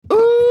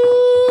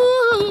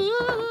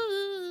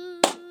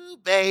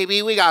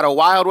baby. We got a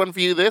wild one for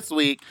you this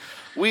week.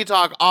 We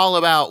talk all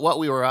about what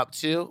we were up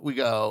to. We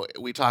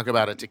talk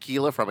about a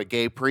tequila from a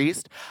gay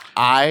priest.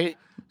 I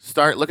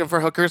start looking for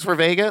hookers for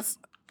Vegas.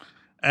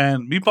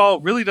 And Meatball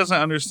really doesn't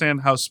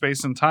understand how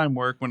space and time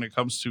work when it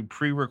comes to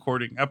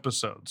pre-recording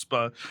episodes,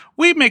 but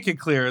we make it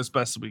clear as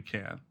best we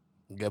can.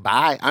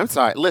 Goodbye. I'm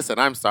sorry. Listen,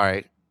 I'm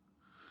sorry.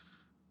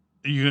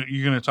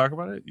 You going to talk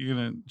about it? You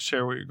going to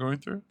share what you're going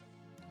through?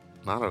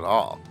 Not at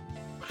all.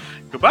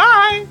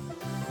 Goodbye.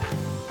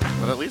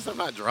 But at least I'm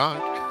not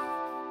drunk.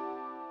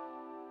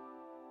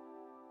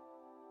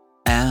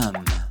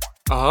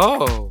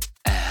 Oh.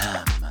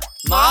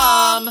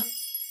 Mom!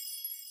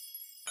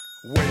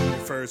 When your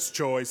first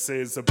choice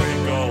is a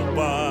big old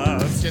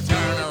bus, You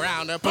turn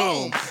around and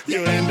boom,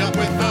 you end up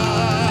with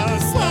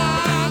us.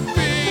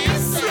 sloppy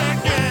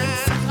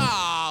seconds.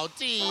 Oh,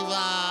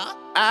 diva.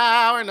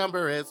 Our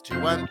number is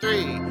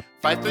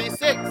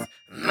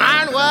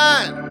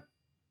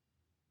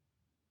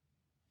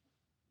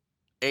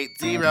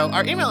 213-536-9180.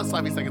 Our email is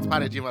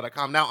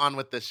sloppysecondspod@gmail.com. Now on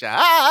with the show.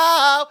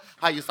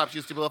 Hi, you slop,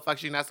 you stupid little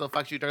fucks, you nasty little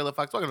fucks, you dirty little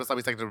fucks. Welcome to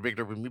Sloppy Seconds with Big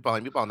Dipper,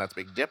 Meatball, and that's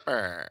Big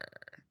Dipper.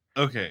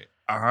 Okay.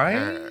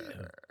 I've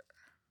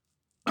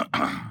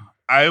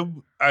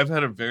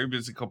had a very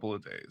busy couple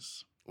of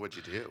days. What'd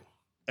you do?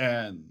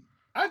 And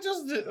I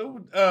just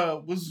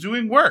was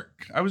doing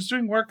work. I was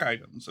doing work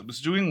items. I was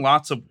doing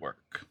lots of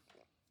work.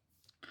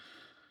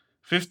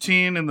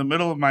 15 in the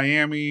middle of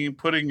Miami,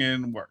 putting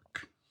in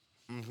work.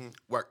 Mm-hmm.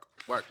 Work.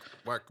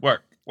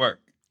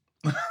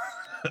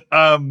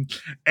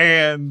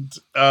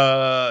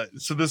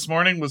 So this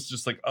morning was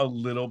just like a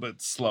little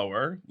bit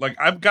slower. Like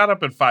I've got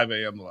up at 5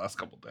 a.m. the last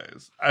couple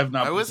days. I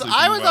was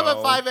up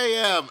at 5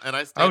 a.m. and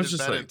I stayed in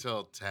bed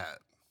until 10.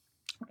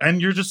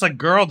 And you're just like,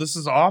 girl, this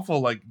is awful.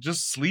 Like,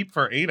 just sleep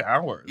for 8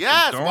 hours.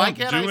 Yes, like, why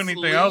can't do I anything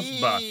sleep? else.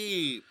 But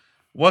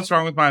what's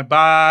wrong with my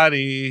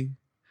body?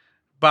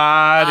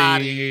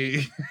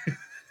 Body.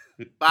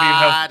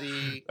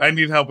 I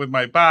need help with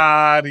my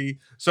body.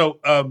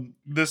 So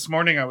this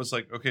morning I was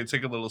like, okay,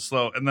 take it a little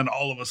slow. And then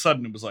all of a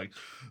sudden it was like,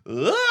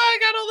 I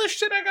got all this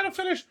shit I gotta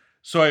finish.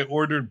 So I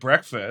ordered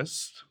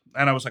breakfast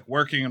and I was like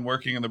working, and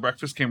the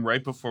breakfast came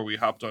right before we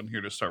hopped on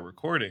here to start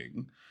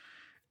recording.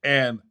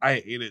 And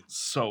I ate it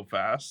so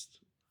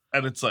fast.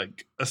 And it's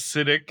like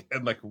acidic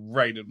and like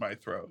right in my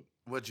throat.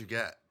 What'd you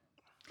get?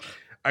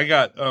 I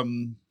got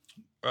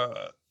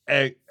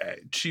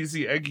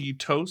cheesy eggy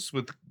toast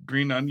with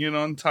green onion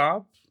on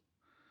top,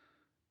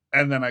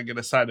 and then I get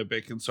a side of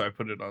bacon, so I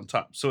put it on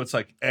top. So it's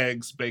like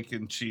eggs,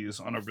 bacon,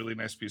 cheese on a really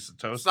nice piece of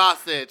toast.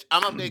 Sausage.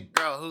 I'm a big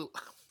girl who,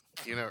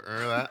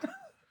 remember that?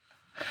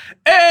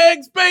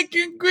 Eggs,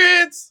 bacon,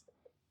 grits,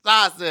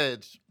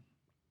 Sausage.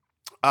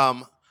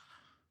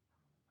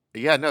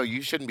 Yeah, no,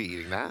 you shouldn't be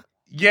eating that.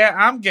 Yeah,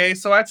 I'm gay,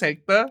 so I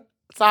take the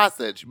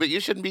sausage, but you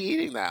shouldn't be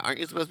eating that. Aren't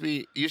you supposed to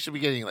be? You should be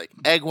getting like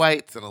egg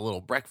whites and a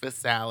little breakfast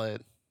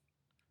salad.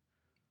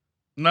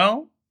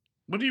 No?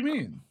 What do you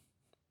mean?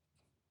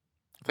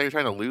 I thought you were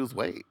trying to lose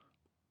weight.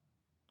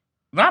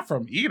 Not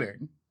from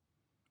eating.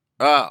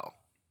 Oh.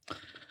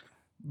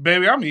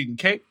 Baby, I'm eating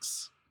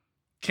cakes,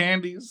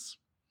 candies.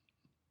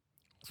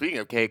 Speaking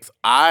of cakes, should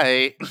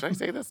I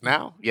say this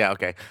now? Yeah,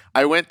 okay.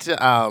 I went to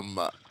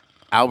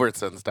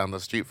Albertsons down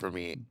the street from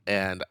me,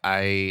 and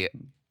I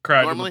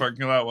cried in the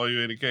parking lot while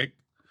you ate a cake.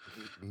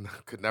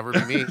 Could never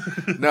be me.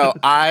 No,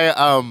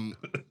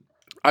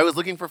 I was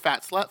looking for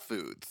fat slut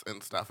foods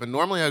and stuff, and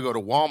normally I go to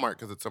Walmart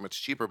because it's so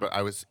much cheaper. But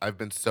I've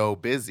been so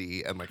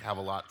busy and like have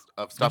a lot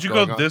of stuff. Did you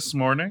going go on. This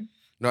morning?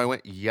 No, I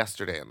went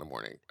yesterday in the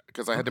morning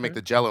because I had to make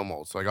the Jell-O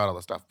mold, so I got all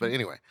the stuff. But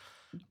anyway,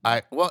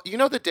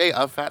 the day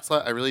of fat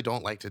slut, I really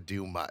don't like to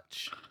do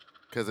much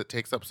because it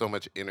takes up so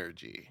much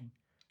energy.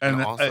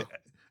 And also,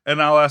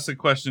 I'll ask the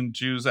question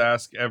Jews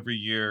ask every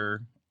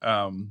year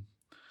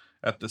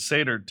at the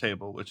Seder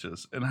table, which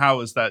is, and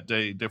how is that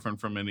day different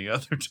from any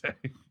other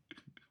day?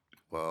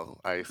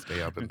 Well, I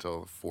stay up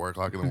until 4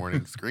 o'clock in the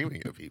morning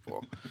screaming at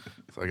people.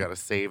 So I got to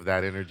save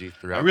that energy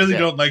throughout I really the day.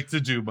 don't like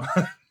to do much.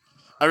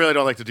 I really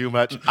don't like to do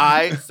much.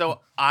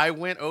 I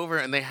went over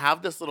and they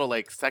have this little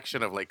like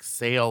section of like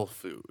sale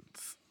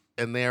foods.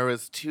 And there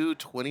was two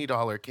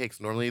 $20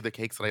 cakes. Normally the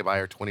cakes that I buy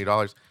are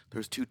 $20.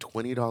 There's two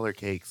 $20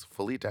 cakes,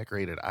 fully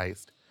decorated,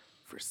 iced,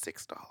 for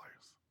 $6.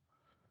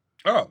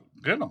 Oh,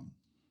 get them.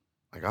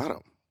 I got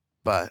them.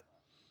 But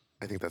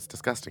I think that's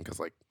disgusting because,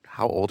 like,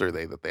 how old are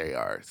they that they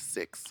are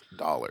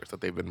 $6,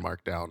 that they've been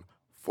marked down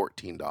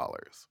 $14?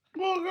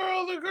 Well,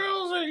 girl, the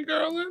girls ain't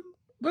girling.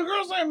 The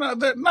girls ain't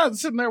they're not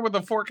sitting there with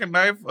a fork and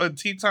knife at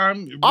tea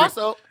time.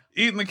 Also,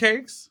 eating the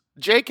cakes.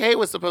 JK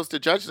was supposed to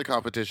judge the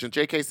competition.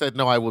 JK said,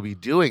 no, I will be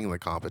doing the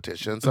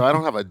competition. So I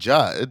don't have a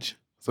judge.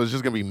 So it's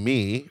just going to be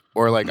me.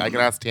 Or, like, I can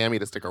ask Tammy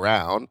to stick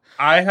around.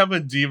 I have a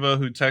diva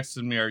who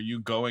texted me, are you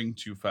going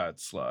to Fat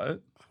Slut?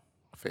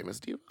 A famous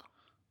diva?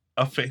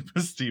 A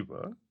famous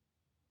diva.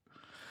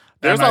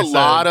 There's a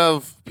lot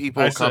of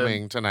people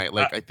coming tonight.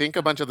 Like, I think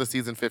a bunch of the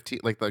season 15,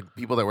 like the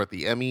people that were at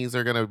the Emmys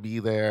are going to be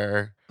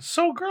there.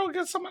 So, girl,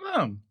 get some of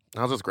them.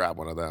 I'll just grab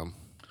one of them.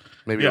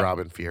 Maybe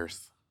Robin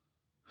Fierce.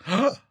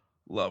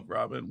 Love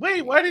Robin.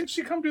 Wait, why didn't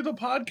she come do the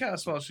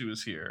podcast while she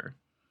was here?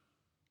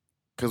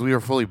 Because we were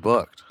fully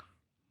booked.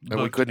 And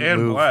we Booked couldn't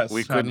and move. blessed,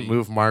 We couldn't honey.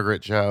 move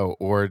Margaret Cho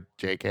or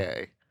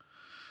JK.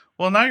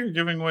 Well, now you're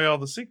giving away all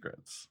the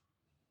secrets.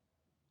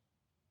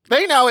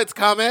 They know it's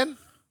coming.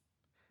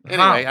 Anyway,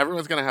 How?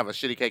 everyone's gonna have a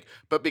shitty cake.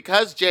 But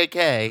because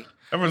JK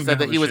Everyone's said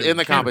gonna that he have a was shitty in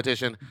the kid.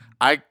 competition,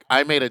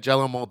 I made a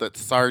Jello mold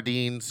that's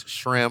sardines,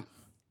 shrimp,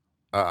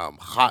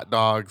 hot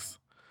dogs,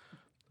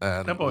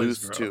 and That boy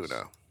is loose gross.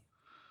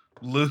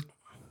 tuna.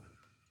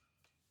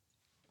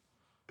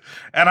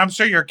 And I'm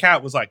sure your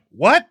cat was like,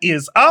 "What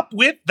is up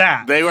with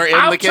that?" They were in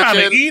I'm the trying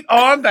kitchen. to eat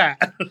on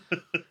that.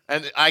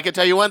 And I can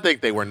tell you one thing: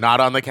 they were not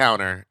on the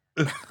counter.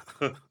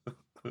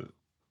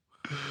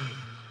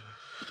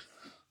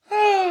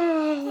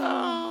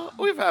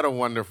 We've had a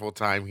wonderful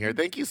time here.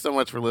 Thank you so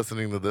much for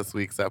listening to this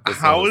week's episode.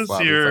 How of is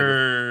Sloppy Seconds.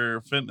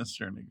 your fitness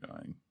journey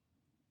going?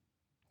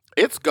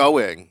 It's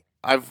going.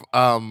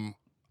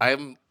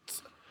 I'm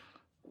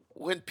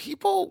when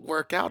people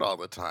work out all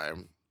the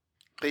time,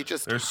 they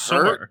just They're hurt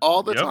sore.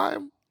 all the Yep.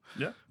 time.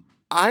 Yeah.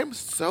 I'm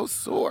so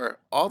sore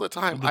all the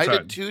time. All the I time.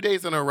 did 2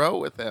 days in a row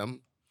with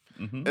him.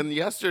 Mhm. And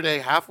yesterday,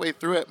 halfway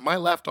through it, my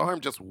left arm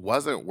just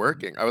wasn't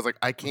working. I was like,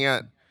 I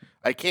can't.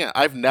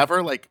 I've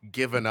never like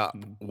given up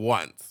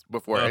once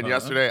before. And Uh-huh.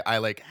 yesterday I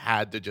like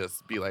had to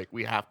just be like,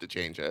 we have to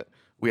change it.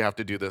 We have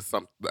to do this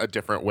a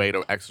different way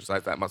to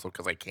exercise that muscle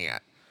because I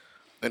can't.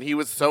 And he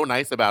was so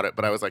nice about it,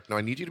 but I was like, no,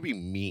 I need you to be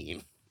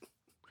mean.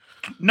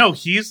 No,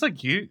 he's like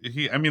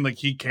he. I mean, like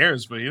he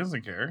cares, but he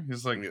doesn't care.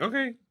 He's like, Yeah.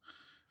 okay,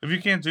 if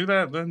you can't do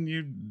that, then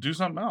you do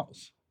something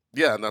else.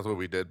 Yeah, and that's what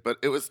we did. But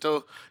it was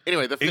still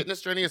anyway, the It-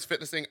 fitness journey is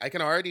fitnessing. I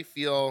can already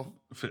feel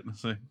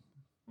Fitnessing.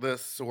 the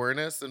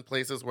soreness in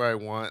places where I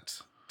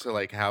want to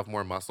like have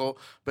more muscle.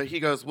 But he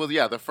goes, well,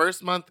 yeah, the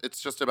first month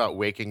it's just about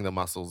waking the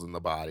muscles in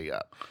the body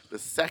up. The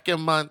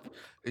second month,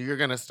 you're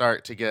gonna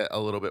start to get a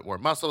little bit more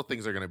muscle.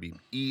 Things are gonna be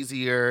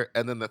easier.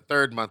 And then the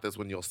third month is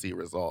when you'll see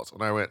results.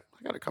 And I went,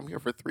 I gotta come here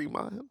for 3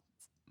 months.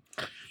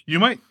 You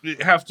might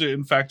have to,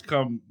 in fact,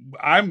 come.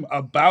 I'm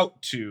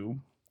about to.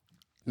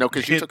 No,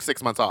 because you Hit- took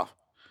 6 months off.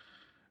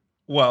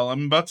 Well,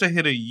 I'm about to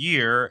hit a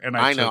year, and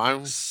I I know, took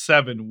I'm-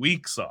 7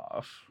 weeks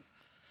off.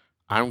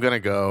 I'm gonna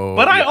go.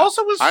 But I yeah.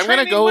 also was. I'm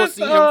gonna training go with,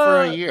 see him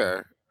for a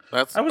year.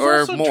 That's I was or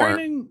also more.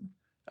 training.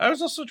 I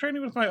was also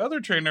training with my other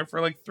trainer for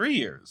like 3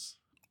 years.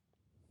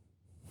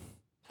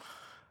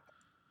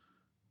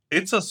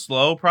 It's a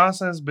slow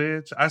process,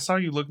 bitch. I saw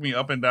you look me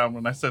up and down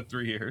when I said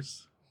 3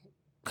 years.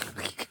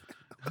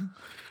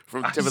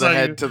 From I tip of saw the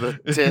head you- to the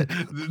tit.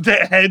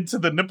 the head to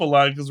the nipple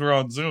line because we're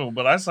on Zoom.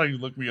 But I saw you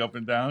look me up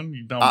and down,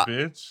 you dumb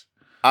bitch.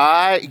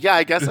 I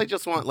guess I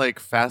just want like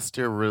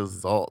faster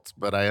results,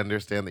 but I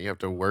understand that you have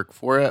to work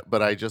for it.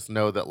 But I just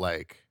know that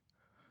like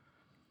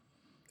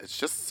it's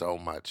just so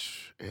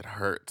much. It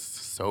hurts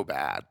so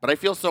bad, but I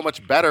feel so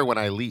much better when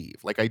I leave.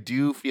 Like I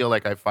do feel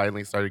like I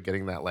finally started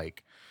getting that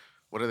like,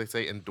 what do they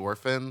say,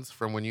 endorphins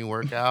from when you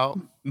work out.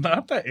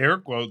 Not the air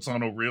quotes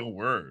on a real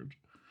word.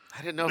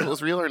 I didn't know if it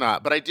was real or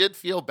not, but I did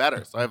feel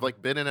better. So I've like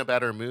been in a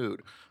better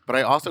mood. But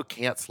I also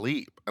can't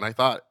sleep, and I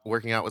thought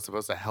working out was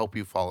supposed to help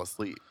you fall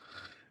asleep.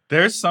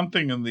 There's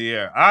something in the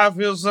air. I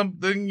feel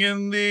something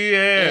in the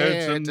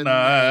air Yeah,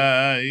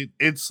 tonight.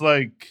 It's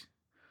like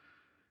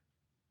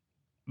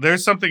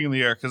there's something in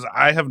the air because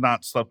I have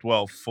not slept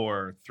well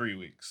for 3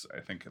 weeks, I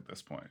think, at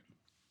this point.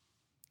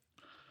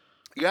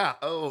 Yeah.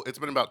 Oh, it's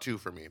been about 2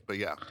 for me, but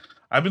yeah.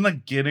 I've been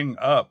like getting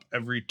up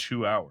every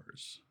 2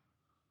 hours.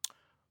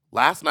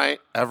 Last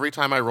night, every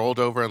time I rolled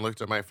over and looked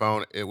at my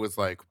phone, it was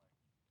like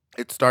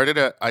it started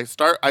at I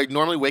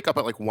normally wake up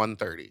at like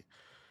 1:30.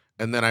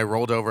 And then I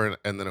rolled over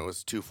and then it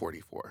was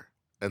 2:44.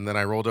 And then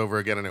I rolled over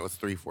again and it was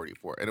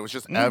 3:44. And it was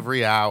just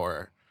every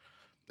hour,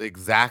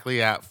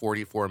 exactly at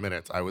 44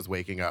 minutes, I was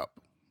waking up.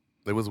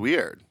 It was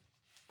weird.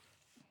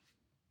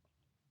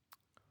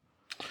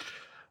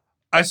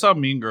 I saw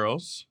Mean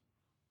Girls.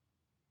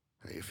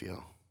 How do you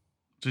feel?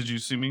 Did you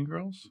see Mean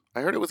Girls?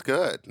 I heard it was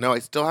good. No, I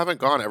still haven't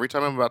gone. Every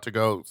time I'm about to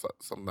go,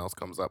 something else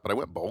comes up. But I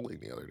went bowling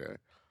the other day.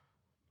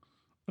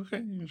 Okay,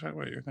 you can talk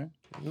about your thing.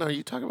 No,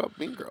 you talk about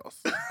Mean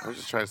Girls. I was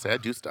just trying to say I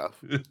do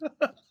stuff.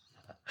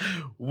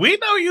 We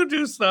know you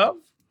do stuff.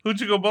 Who'd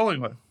you go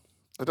bowling with?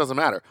 It doesn't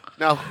matter.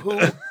 Now,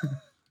 who'd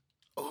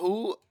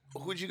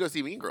you go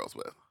see Mean Girls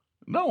with?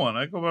 No one.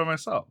 I go by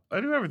myself.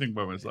 I do everything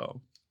by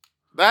myself.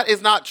 That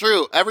is not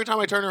true. Every time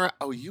I turn around,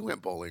 oh, you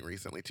went bowling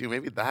recently too.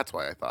 Maybe that's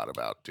why I thought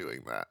about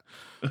doing that.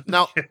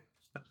 No,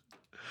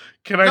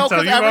 Can I no,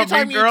 tell because you every about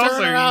time Mean you Girls?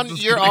 turn or are around,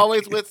 just you're gonna-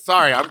 always with.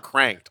 Sorry, I'm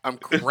cranked. I'm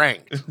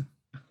cranked.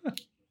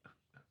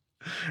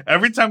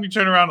 Every time you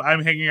turn around,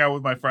 I'm hanging out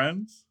with my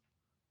friends.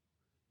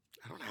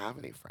 I don't have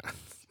any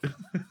friends.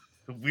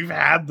 We've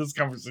had this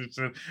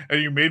conversation,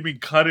 and you made me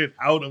cut it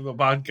out of the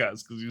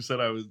podcast because you said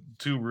I was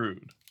too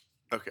rude.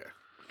 Okay.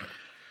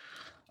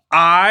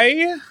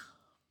 I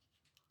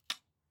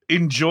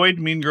enjoyed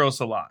Mean Girls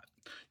a lot.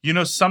 You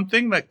know,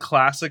 something that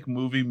classic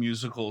movie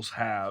musicals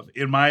have,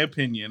 in my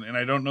opinion, and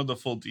I don't know the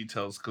full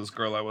details because,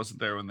 girl, I wasn't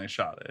there when they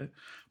shot it,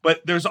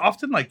 but there's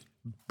often like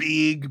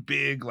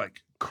big,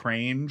 like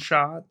crane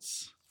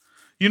shots.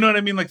 You know what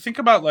I mean? Like, think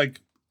about like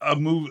a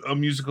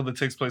musical that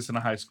takes place in a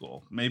high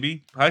school.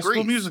 Maybe High School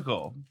Grease.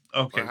 Musical.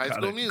 Okay, Or High got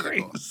School it.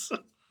 Musical. Grease.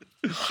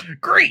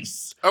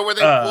 Grease. Oh, where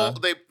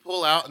they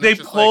pull out. And they it's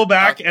just pull like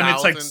back and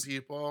it's like 1,000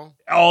 people.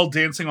 all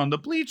dancing on the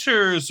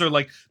bleachers, or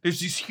like there's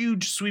these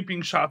huge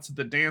sweeping shots at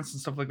the dance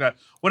and stuff like that.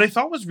 What I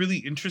thought was really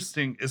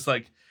interesting is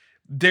like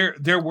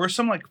there were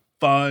some like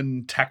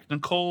fun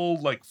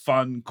technical, like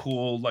fun,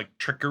 cool, like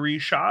trickery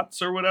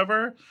shots or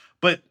whatever,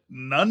 but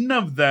none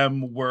of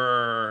them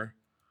were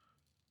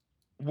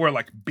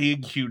like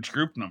big, huge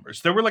group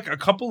numbers. There were like a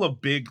couple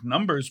of big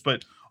numbers,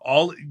 but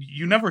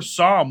you never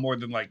saw more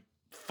than like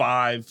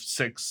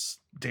 5-6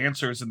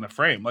 dancers in the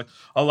frame. Like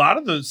a lot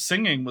of the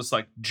singing was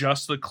like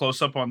just the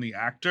close up on the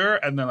actor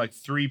and then like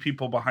 3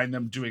 people behind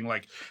them doing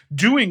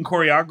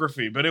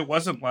choreography, but it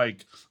wasn't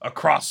like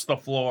across the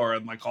floor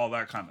and like all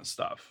that kind of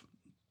stuff.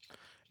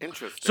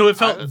 Interesting. So it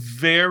felt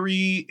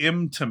very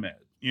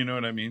intimate. You know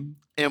what I mean?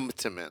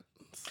 Intimate.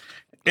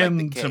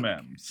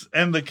 Intimate.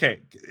 And the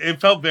cake. It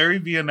felt very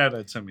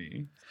Viennetta to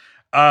me.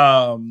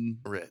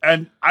 Rich.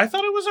 And I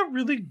thought it was a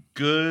really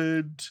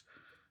good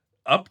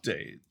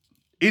update.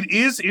 It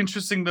is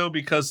interesting though,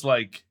 because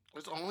like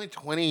It's only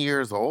 20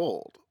 years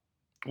old.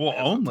 well,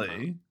 Yeah,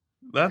 only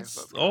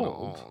that's kinda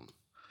old.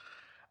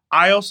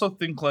 I also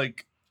think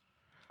like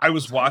I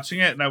was watching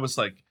it and I was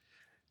like,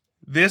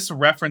 this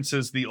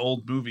references the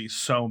old movie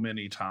so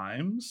many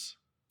times.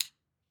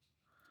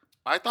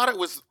 I thought it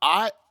was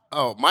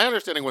my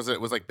understanding was that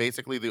it was like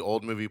basically the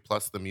old movie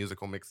plus the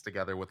musical mixed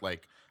together with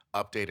like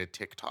updated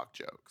TikTok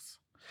jokes.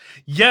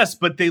 Yes,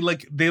 but they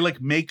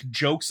make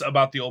jokes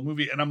about the old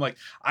movie, and I'm like,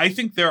 I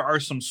think there are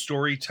some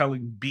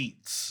storytelling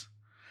beats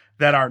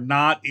that are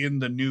not in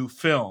the new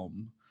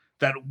film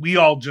that we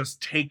all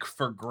just take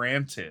for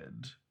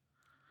granted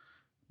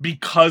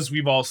because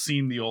we've all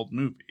seen the old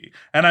movie.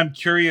 And I'm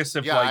curious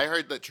if I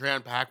heard that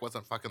Tran Pak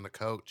wasn't fucking the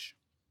coach.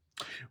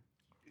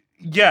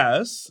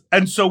 Yes.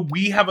 And so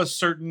we have a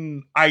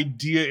certain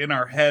idea in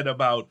our head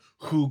about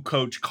who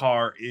Coach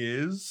Carr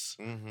is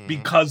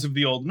because of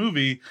the old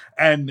movie.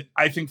 And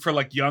I think for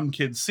like young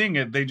kids seeing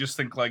it, they just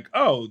think like,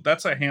 oh,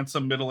 that's a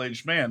handsome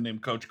middle-aged man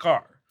named Coach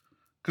Carr.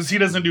 Because he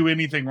doesn't do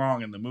anything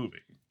wrong in the movie.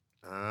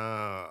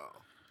 Oh.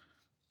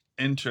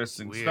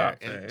 Interesting Weird, stuff.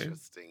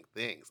 interesting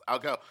things.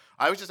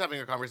 I was just having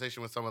a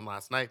conversation with someone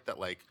last night that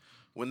like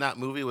when that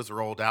movie was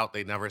rolled out,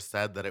 they never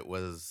said that it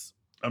was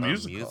A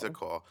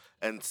musical.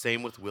 And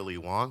same with Willy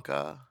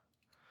Wonka.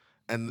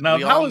 And Now,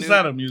 we how all is knew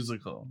that a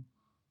musical?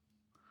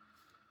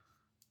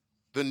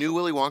 the new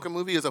Willy Wonka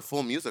movie is a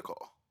full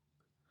musical.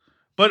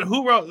 But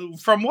who wrote,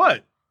 from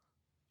what?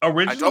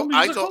 Original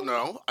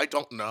musical? I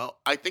don't know.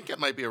 I think it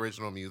might be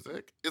original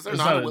music. Is there Is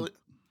not that a Willy?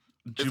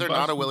 Is there jukebox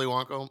not a Willy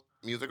Wonka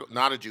musical?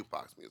 Not a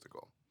jukebox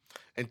musical.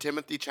 And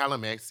Timothy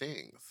Chalamet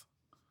sings.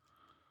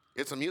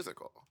 It's a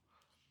musical.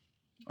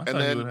 I And thought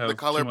he then would have The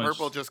Color too much-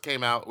 Purple just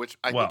came out, which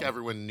I Well. think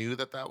everyone knew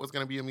that was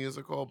going to be a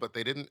musical, but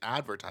they didn't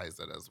advertise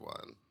it as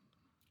one.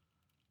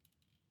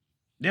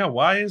 Yeah,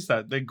 why is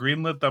that? They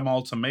greenlit them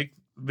all to make.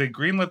 They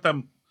greenlit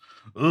them.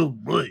 Oh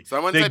boy!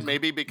 Someone They- said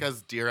maybe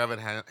because Dear Evan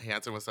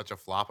Hansen was such a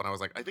flop, and I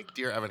was like, I think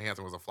Dear Evan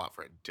Hansen was a flop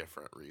for a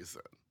different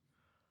reason.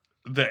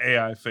 the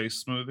AI face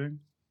smoothing.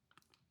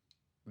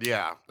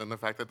 Yeah, and the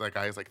fact that that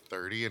guy is like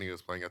 30 and he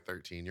was playing a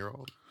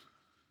 13-year-old.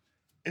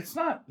 It's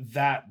not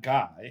that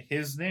guy.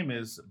 His name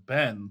is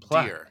Ben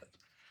Platt. Dear.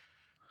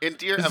 In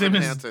Dear His Evan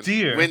name is Hansen.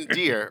 Dear. When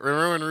Dear.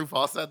 Remember when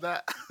RuPaul said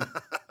that?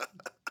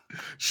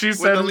 She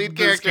said the lead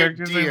this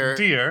character, character's name Dear. is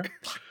Dear.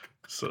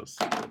 So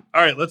stupid.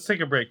 All right, let's take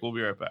a break. We'll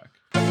be right back.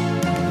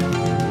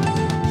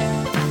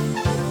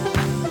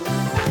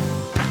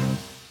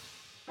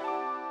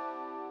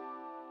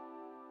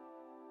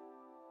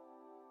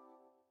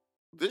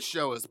 This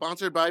show is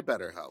sponsored by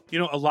BetterHelp. You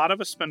know, a lot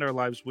of us spend our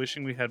lives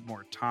wishing we had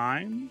more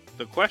time.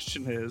 The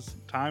question is,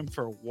 time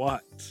for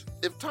what?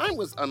 If time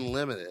was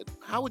unlimited,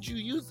 how would you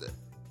use it?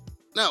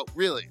 No,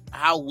 really,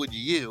 how would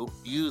you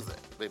use it?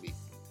 Maybe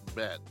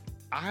bed.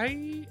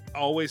 I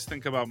always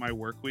think about my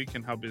work week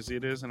and how busy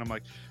it is, and I'm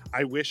like,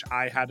 I wish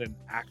I had an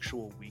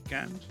actual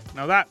weekend.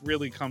 Now, that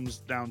really comes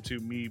down to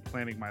me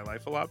planning my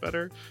life a lot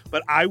better,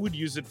 but I would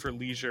use it for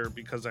leisure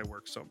because I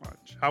work so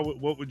much.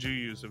 What would you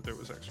use if there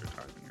was extra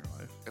time in your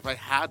life? If I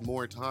had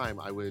more time,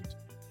 I would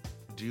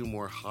do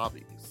more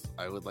hobbies.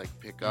 I would like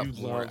pick up You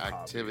more love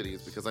activities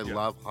hobbies. because I Yeah.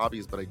 love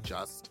hobbies, but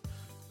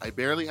I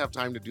barely have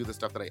time to do the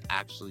stuff that I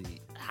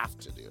actually have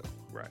to do.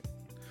 Right.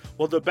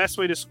 Well, the best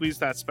way to squeeze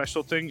that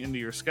special thing into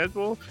your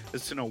schedule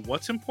is to know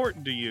what's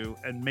important to you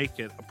and make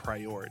it a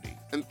priority.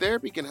 And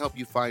therapy can help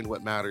you find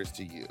what matters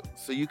to you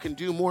so you can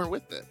do more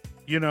with it.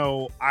 You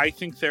know, I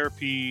think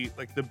therapy,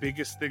 like the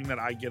biggest thing that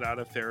I get out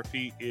of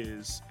therapy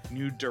is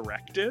new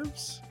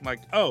directives. Like,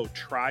 oh,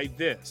 try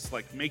this.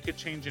 Like, make a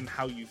change in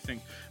how you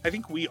think. I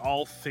think we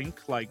all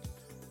think like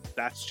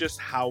that's just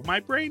how my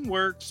brain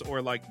works,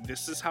 or like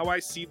this is how I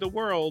see the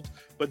world.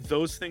 But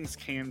those things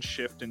can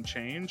shift and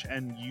change,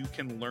 and you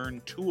can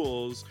learn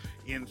tools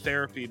in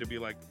therapy to be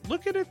like,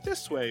 look at it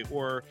this way,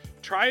 or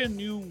try a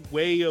new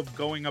way of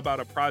going about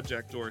a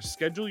project, or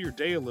schedule your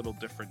day a little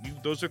different.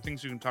 Those are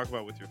things you can talk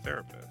about with your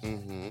therapist.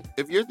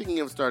 If you're thinking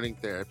of starting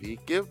therapy,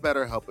 give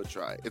BetterHelp a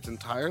try. It's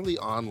entirely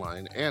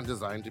online and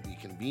designed to be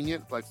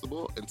convenient,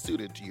 flexible, and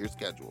suited to your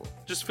schedule.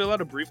 Just fill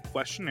out a brief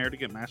questionnaire to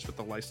get matched with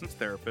a licensed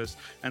therapist,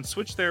 and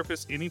switch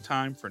therapists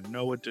anytime for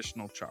no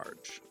additional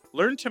charge.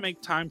 Learn to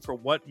make time for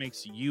what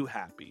makes you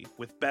happy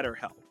with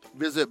BetterHelp.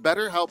 Visit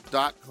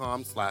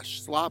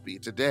betterhelp.com/sloppy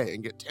today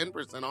and get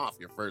 10% off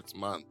your first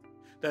month.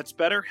 That's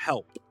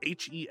BetterHelp,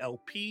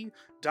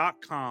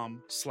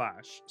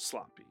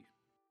 HELP.com/sloppy.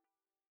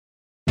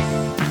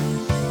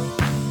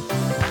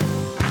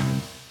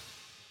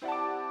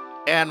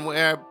 And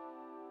we're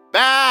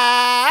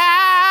back.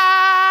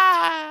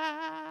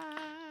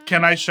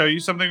 Can I show you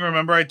something?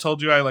 Remember I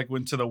told you I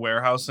went to the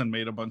warehouse and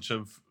made a bunch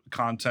of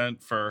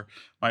content for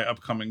my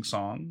upcoming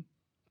song?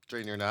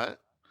 Drain your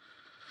nut?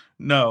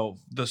 No,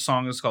 the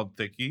song is called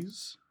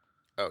Thickies.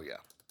 Oh, yeah.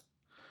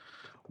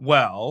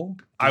 Well,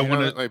 I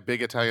want to... My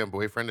big Italian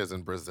boyfriend is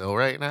in Brazil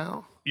right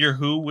now. Your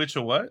who, which,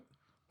 or what?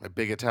 My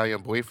big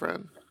Italian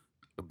boyfriend.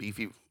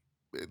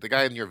 The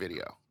guy in your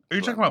video. Are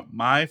you talking about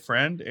my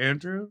friend,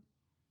 Andrew?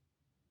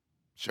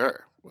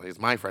 Sure. Well, he's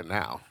my friend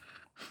now.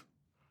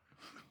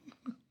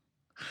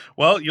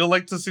 Well, you'll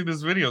like to see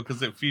this video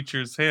because it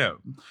features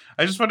him.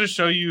 I just want to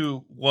show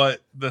you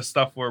what the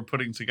stuff we're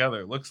putting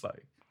together looks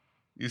like.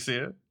 You see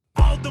it?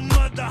 All the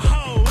mother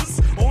hoes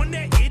on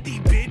that itty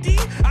bitty.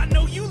 I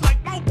know you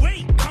like my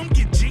weight. Come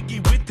get jiggy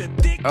with the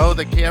dick. Oh,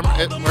 the camera.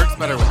 It works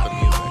better with the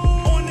music.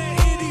 On that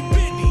itty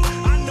bitty.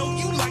 I know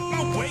you like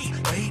my weight.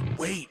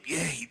 Wait,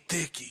 yeah, he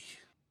thicky.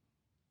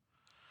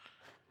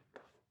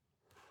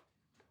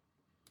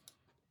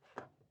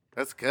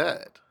 That's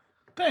good.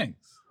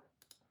 Thanks.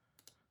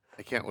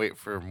 I can't wait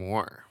for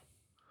more.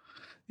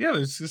 Yeah,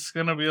 there's just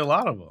going to be a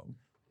lot of them.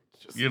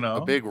 Just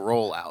a big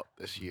rollout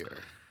this year.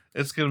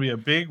 It's going to be a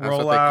big That's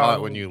rollout. what they call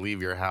it when you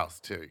leave your house,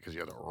 too, because you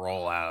have to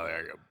roll out of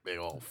there, you big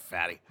old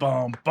fatty.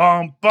 Bum,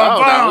 bum, bum,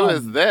 Oh, now bum. who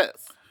is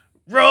this?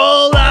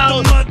 Roll out.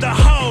 All the mother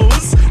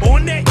hoes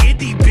on that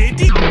itty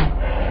bitty.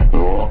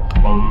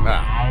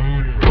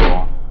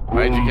 Wow.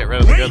 Why'd you get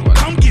rid of the good one?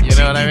 Come get You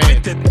know what I jiggy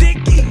mean? with the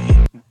dicky.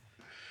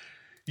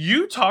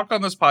 You talk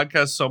on this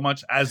podcast so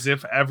much as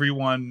if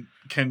everyone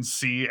can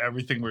see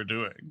everything we're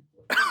doing.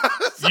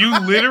 You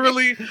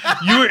literally,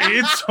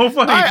 it's so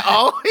funny. I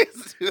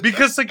always do.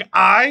 Because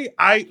I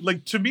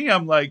to me,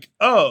 I'm like,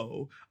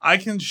 oh, I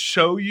can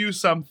show you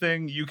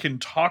something, you can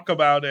talk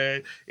about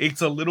it,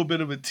 it's a little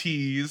bit of a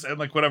tease, and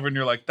whatever, and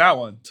you're like, that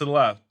one to the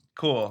left,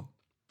 cool,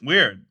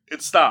 weird,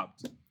 it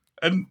stopped,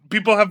 and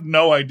people have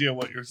no idea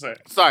what you're saying.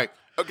 Sorry.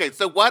 Okay,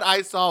 so what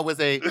I saw was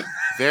a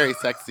very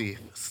sexy,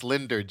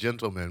 slender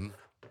gentleman,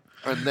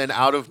 and then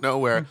out of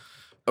nowhere,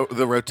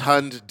 the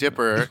rotund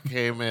dipper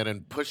came in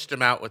and pushed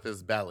him out with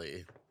his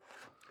belly,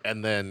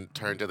 and then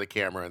turned to the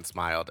camera and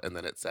smiled, and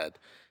then it said,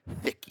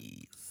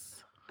 Thickies.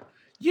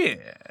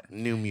 Yeah.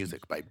 New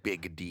music by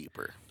Big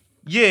Deeper.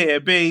 Yeah,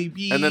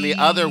 baby. And then the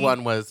other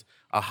one was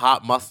a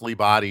hot, muscly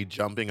body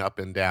jumping up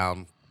and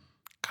down,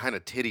 kind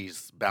of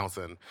titties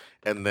bouncing,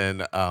 and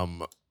then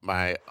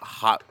my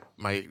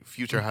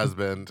future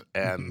husband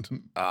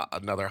and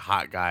another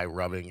hot guy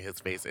rubbing his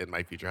face in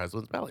my future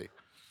husband's belly.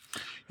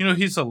 You know,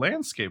 he's a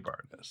landscape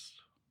artist.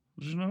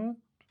 Did you know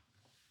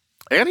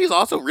that? And he's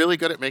also really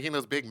good at making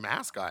those big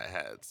mascot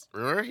heads.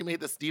 Remember he made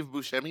the Steve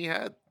Buscemi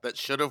head that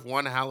should have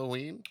won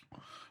Halloween?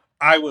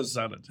 I was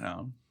out of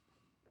town.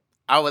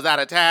 I was out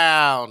of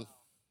town.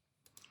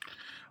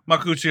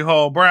 Makuchi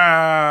Hole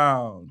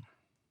Brown.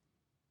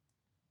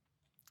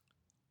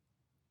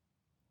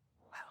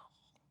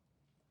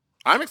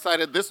 I'm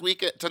excited. This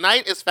week,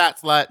 tonight is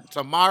Fat Slut.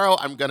 Tomorrow,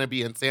 I'm going to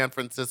be in San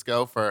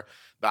Francisco for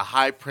the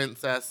High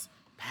Princess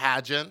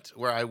pageant,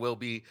 where I will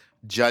be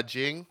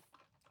judging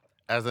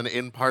as an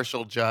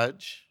impartial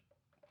judge.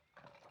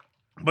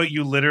 But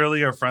you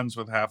literally are friends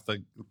with half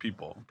the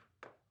people.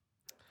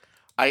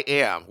 I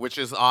am, which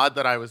is odd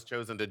that I was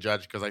chosen to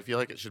judge because I feel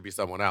like it should be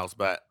someone else,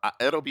 but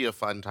it'll be a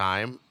fun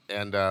time.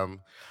 And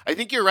I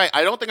think you're right.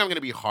 I don't think I'm going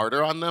to be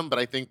harder on them, but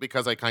I think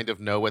because I kind of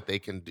know what they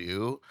can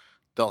do,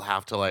 they'll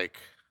have to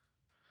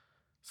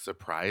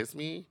surprise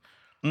me.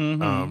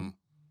 Mm-hmm.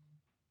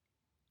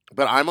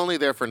 But I'm only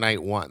there for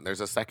night one.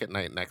 There's a second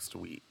night next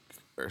week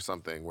or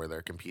something where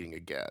they're competing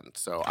again.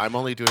 So I'm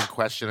only doing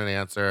question and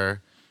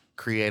answer,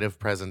 creative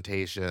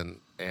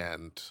presentation,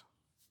 and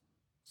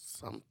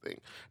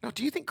something. Now,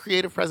 do you think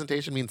creative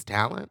presentation means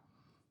talent?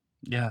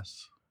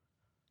 Yes.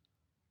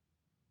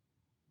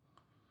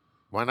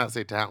 Why not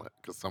say talent?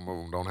 Because some of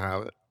them don't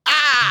have it.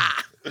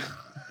 Ah!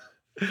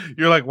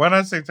 You're like, why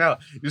not say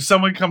talent? If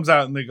someone comes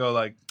out and they go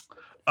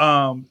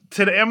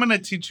today I'm going to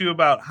teach you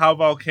about how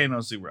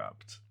volcanoes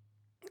erupt.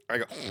 I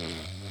go,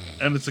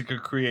 and it's a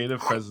creative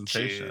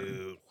presentation.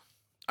 Dude.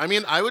 I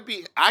mean, I would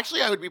be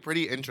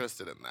pretty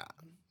interested in that.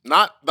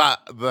 Not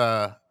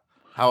the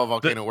how a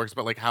volcano works,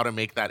 but like how to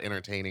make that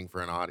entertaining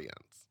for an audience.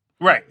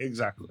 Right,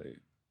 exactly.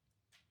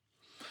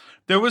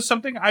 There was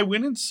something I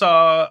went and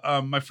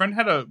saw. My friend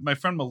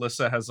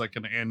Melissa has like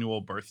an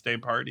annual birthday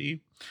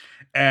party,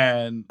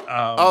 and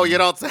Oh, you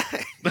don't say.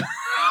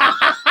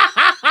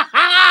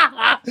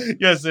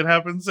 yes, it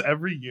happens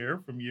every year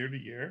from year to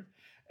year,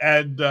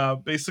 and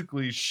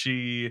basically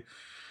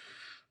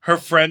her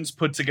friends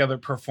put together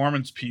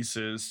performance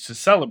pieces to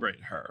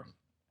celebrate her.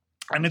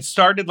 And it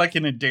started like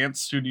in a dance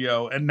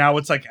studio, and now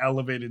it's like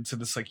elevated to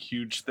this like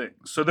huge thing.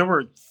 So there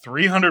were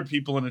 300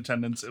 people in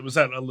attendance. It was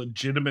at a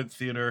legitimate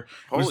theater.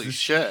 It was Holy this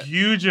shit.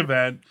 huge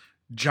event.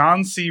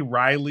 John C.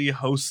 Reilly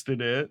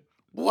hosted it.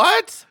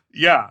 What?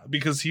 Yeah,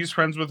 because he's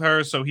friends with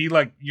her. So he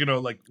like,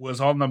 was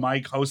on the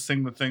mic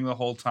hosting the thing the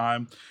whole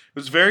time. It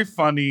was very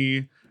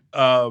funny.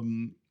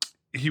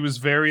 He was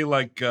very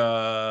like,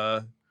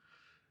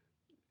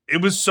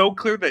 it was so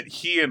clear that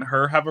he and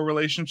her have a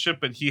relationship,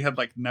 but he had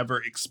like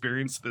never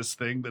experienced this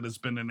thing that has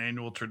been an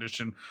annual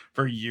tradition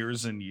for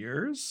years and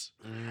years.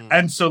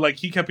 And so like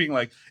he kept being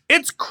like,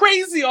 it's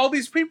crazy. All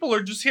these people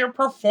are just here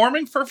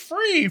performing for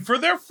free for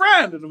their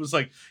friend. And it was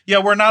like, yeah,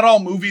 we're not all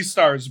movie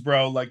stars,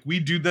 bro. Like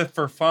we do this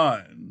for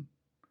fun.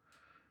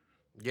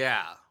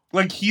 Yeah.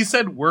 Like he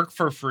said work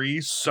for free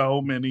so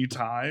many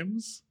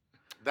times.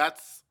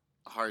 That's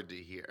hard to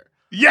hear.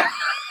 Yeah.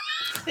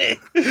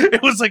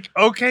 It was like,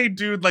 okay,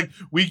 dude, like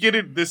we get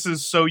it. This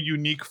is so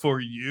unique for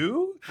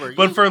you.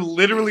 But for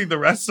literally the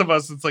rest of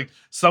us, it's like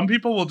some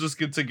people will just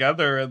get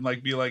together and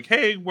like be like,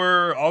 hey,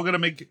 we're all going to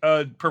make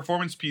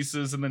performance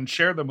pieces and then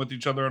share them with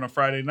each other on a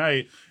Friday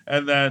night.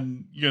 And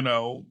then,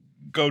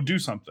 go do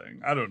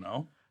something. I don't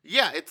know.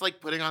 Yeah, it's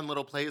like putting on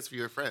little plays for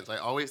your friends. I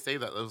always say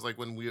that. It was like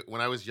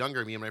when I was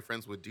younger, me and my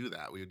friends would do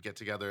that. We would get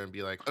together and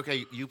be like,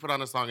 okay, you put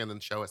on a song and then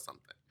show us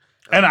something.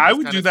 And I just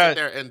would kinda do that. sit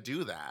there and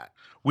do that.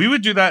 We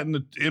would do that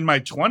in my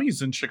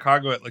 20s in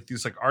Chicago at like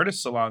these like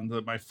artist salons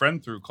that my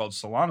friend threw called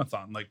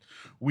Salon-a-thon. Like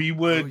we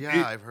would. Oh,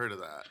 yeah, I've heard of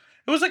that.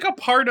 It was like a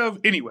part of,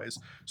 anyways.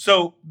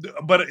 So,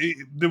 but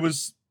there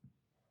was.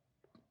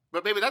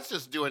 But maybe that's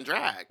just doing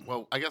drag.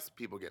 Well, I guess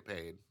people get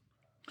paid.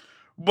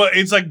 But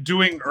it's like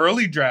doing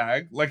early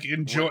drag, like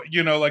enjoy,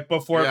 like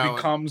before Yeah, it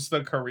becomes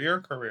the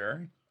career.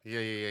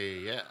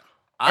 Yeah.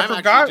 I I'm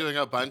forgot- actually doing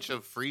a bunch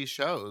of free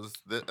shows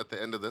at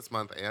the end of this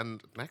month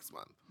and next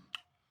month.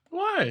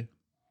 Why?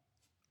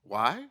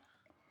 Why?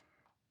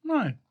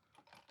 Why?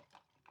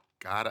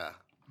 Gotta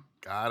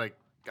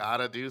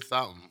do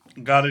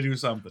something. Got to do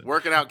something.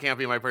 Working out can't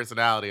be my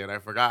personality, and I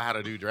forgot how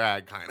to do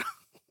drag, kind of.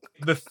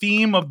 The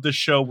theme of the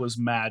show was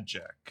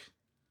magic.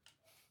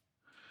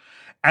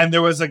 And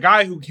there was a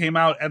guy who came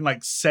out and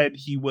like said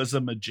he was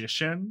a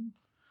magician,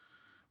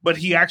 but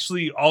he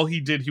actually, all he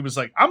did, he was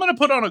like, I'm going to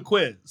put on a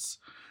quiz.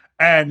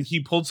 And he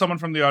pulled someone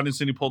from the audience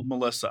and he pulled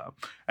Melissa.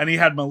 And he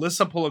had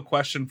Melissa pull a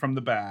question from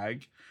the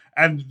bag.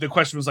 And the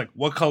question was like,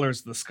 what color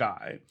is the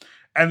sky?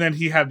 And then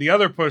he had the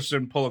other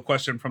person pull a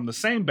question from the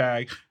same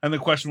bag. And the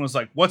question was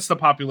like, what's the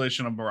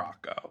population of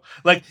Morocco?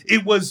 Like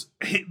it was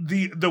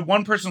the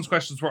one person's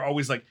questions were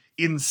always like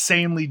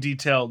insanely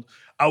detailed,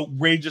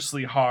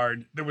 outrageously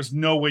hard. There was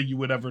no way you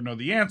would ever know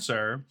the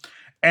answer.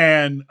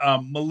 And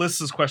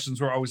Melissa's questions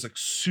were always like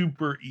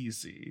super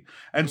easy.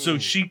 And so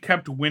she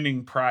kept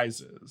winning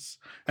prizes.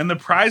 And the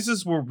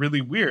prizes were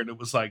really weird. It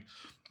was like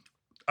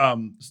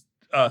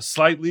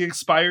slightly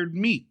expired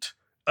meat,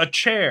 a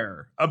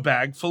chair, a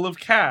bag full of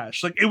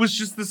cash. Like it was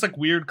just this like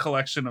weird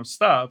collection of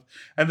stuff.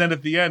 And then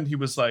at the end, he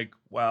was like,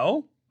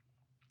 well,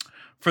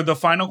 for the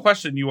final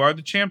question, you are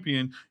the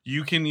champion.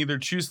 You can either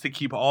choose to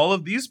keep all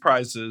of these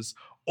prizes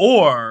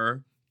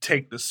or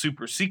take the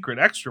super secret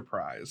extra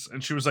prize.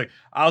 And she was like,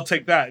 I'll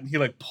take that. And he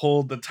like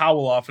pulled the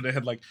towel off and it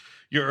had like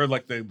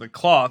the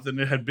cloth and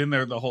it had been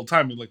there the whole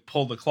time. He like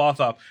pulled the cloth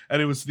off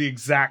and it was the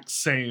exact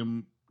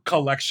same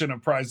collection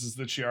of prizes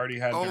that she already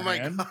had in her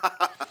hand.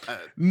 God.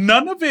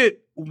 None of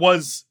it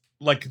was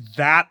like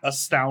that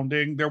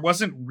astounding. There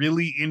wasn't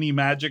really any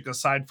magic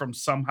aside from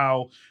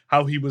somehow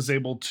how he was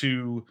able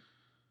to.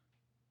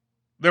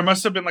 There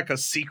must have been like a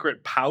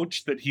secret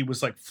pouch that he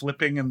was like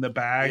flipping in the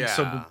bag.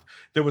 So Yeah.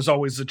 there was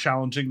always a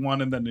challenging one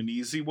and then an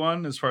easy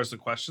one as far as the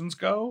questions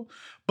go.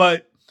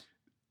 But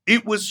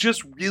it was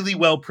just really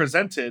well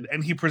presented.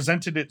 And he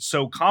presented it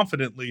so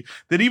confidently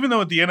that even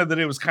though at the end of the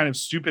day it was kind of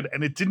stupid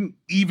and it didn't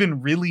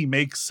even really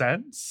make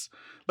sense.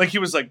 Like he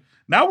was like,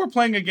 now we're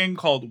playing a game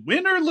called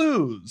Win or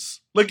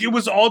Lose. Like it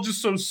was all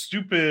just so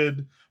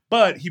stupid,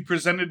 but he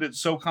presented it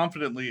so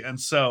confidently and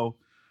so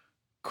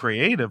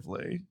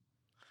creatively.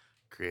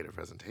 Creative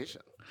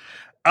presentation.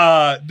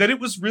 That it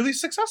was really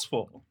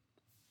successful.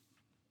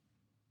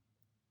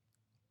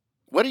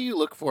 What do you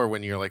look for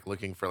when you're like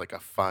looking for like a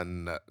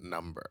fun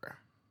number?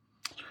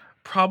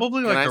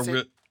 Probably Can like I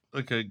say-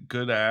 like a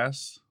good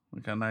ass,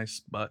 like a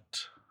nice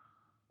butt.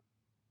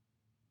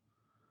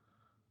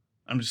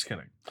 I'm just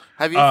kidding.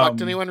 Have you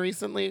fucked anyone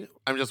recently?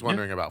 I'm just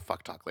wondering about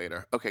fuck talk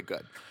later. Okay,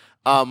 good.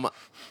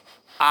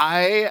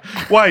 Why?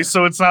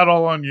 So it's not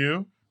all on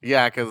you?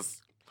 Yeah,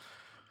 because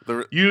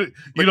You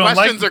the don't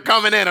questions like are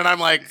coming in, and I'm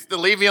like,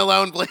 leave me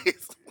alone,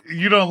 please.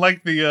 You don't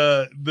like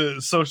the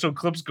social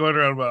clips going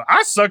around about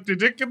I sucked a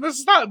dick and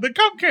the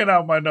cum came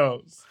out my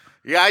nose.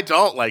 Yeah, I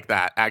don't like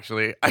that,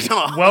 actually. I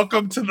don't.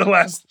 Welcome to the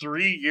last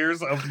 3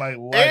 years of my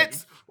life.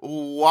 It's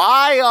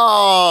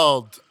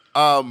wild.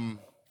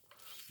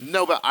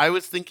 No, but I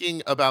was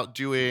thinking about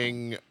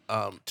doing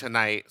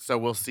tonight, so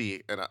we'll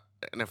see. And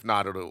if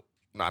not, it'll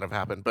not have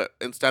happened. But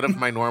instead of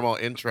my normal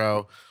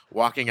intro,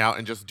 walking out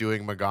and just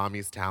doing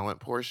Megami's talent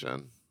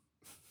portion.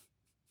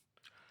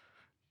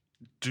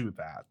 Do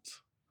that.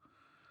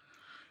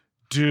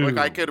 Do Like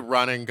I could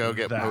run and go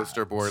get that.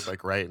 poster board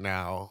like right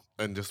now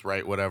and just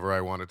write whatever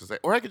I wanted to say.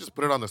 Or I could just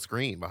put it on the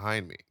screen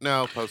behind me.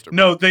 No, poster board.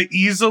 No, the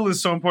easel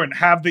is so important.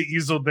 Have the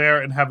easel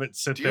there and have it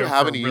sit Do you there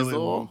have for a an really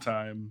easel? long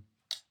time.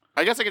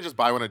 I guess I could just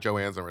buy one at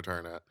Joann's and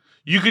return it.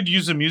 You could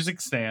use a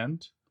music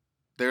stand.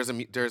 There's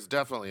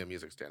definitely a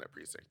music stand at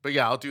Precinct. But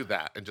yeah, I'll do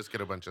that and just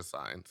get a bunch of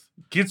signs.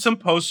 Get some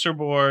poster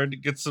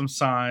board, get some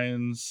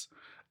signs.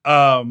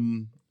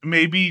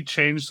 Maybe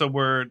change the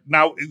word.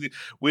 Now,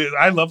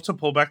 I love to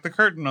pull back the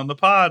curtain on the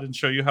pod and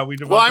show you how we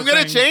develop. Well, I'm the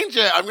going to thing. change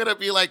it. I'm going to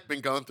be like,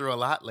 been going through a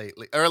lot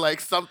lately. Or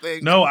like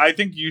something. No, I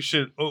think you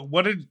should.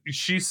 What did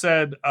she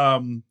said?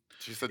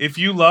 She said, If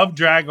you love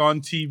drag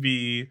on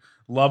TV,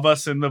 love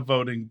us in the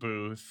voting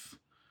booth.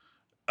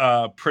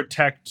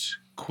 Protect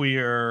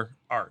queer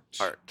art.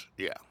 art.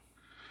 Yeah.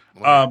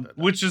 I'm gonna write that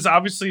down. Which is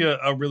obviously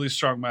a really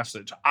strong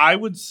message. I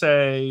would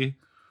say,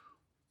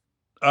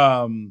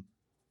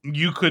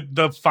 you could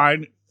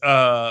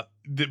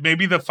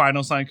maybe the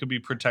final sign could be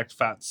protect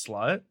fat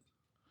slut.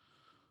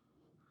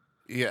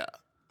 Yeah.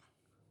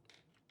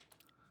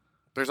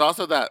 There's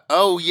also that.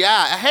 Oh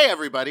yeah. Hey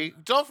everybody!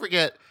 Don't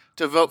forget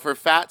to vote for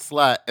Fat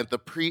Slut at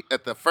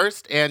the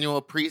first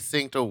annual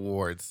Precinct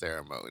Awards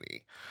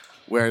ceremony,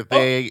 where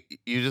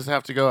you just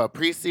have to go to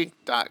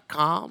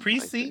precinct.com.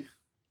 Precinct.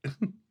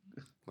 Let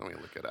me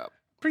look it up.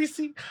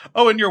 Precinct.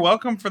 Oh, and you're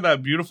welcome for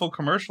that beautiful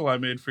commercial I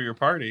made for your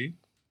party.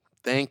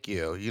 Thank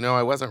you. I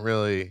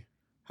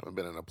haven't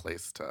been in a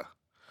place to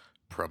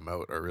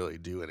promote or really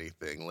do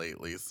anything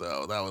lately,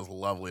 so that was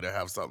lovely to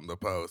have something to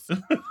post.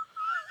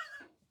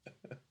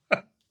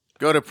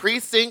 Go to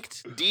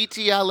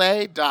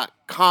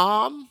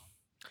precinctdtla.com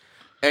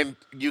and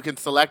you can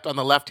select on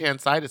the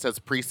left-hand side. It says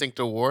Precinct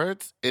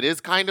Awards. It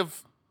is kind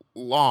of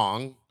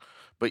long,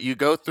 but you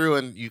go through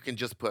and you can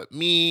just put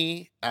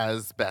me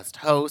as best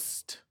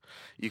host.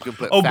 You can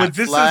put Fat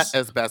Slut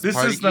as best this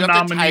party. is the You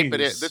have to type it in.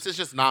 nominees. This is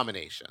just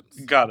nominations.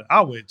 Got it.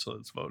 I'll wait till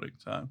it's voting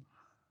time.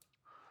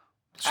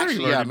 Sure, Actually,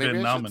 you've yeah, already maybe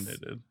been I should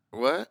nominated.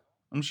 What?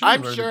 I'm sure.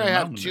 I'm you've sure I already been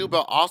have nominated. too,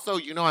 but also,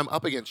 I'm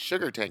up against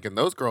Sugar Tank, and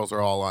those girls are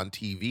all on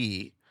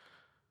TV,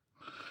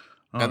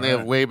 All and they have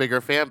right. way bigger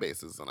fan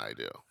bases than I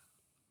do.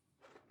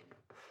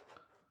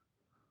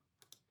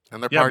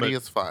 And their Yeah, party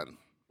but- is fun.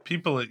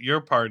 People at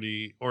your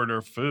party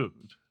order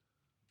food.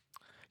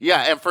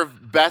 Yeah, and for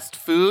best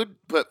food,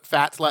 put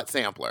Fat Slut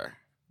Sampler.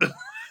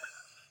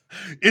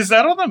 Is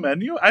that on the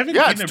menu? I haven't.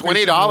 Yeah, eaten it's it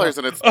recently. $20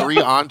 and it's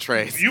 3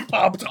 entrees, You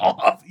popped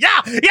off.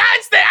 Yeah,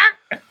 it's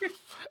there.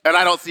 and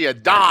I don't see a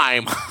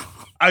dime.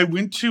 I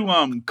went to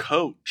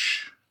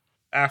Coach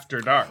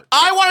after dark.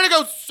 I wanted to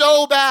go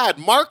so bad.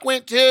 Mark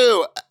went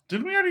too.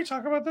 Didn't we already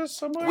talk about this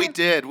somewhere? We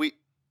did. We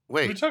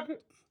Wait. talk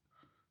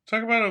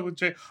about it with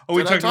Jay. Oh,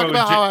 we Did I talked talk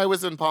about about how I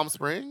was in Palm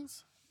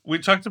Springs? we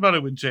talked about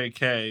it with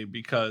JK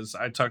because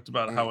I talked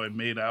about how I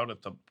made out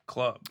at the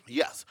club.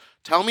 Yes.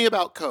 Tell me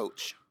about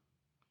Coach.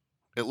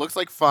 It looks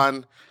like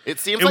fun. It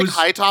seems It like was-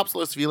 High Tops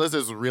Los Feliz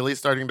is really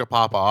starting to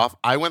pop off.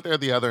 I went there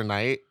the other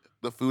night.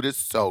 The food is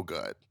so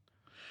good.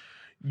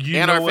 You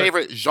And know our what?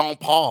 favorite Jean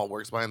Paul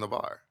works behind the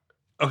bar.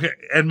 Okay,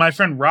 and my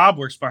friend Rob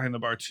works behind the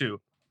bar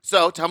too.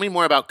 So tell me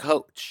more about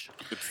Coach.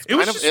 It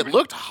was It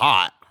looked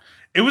hot.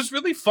 It was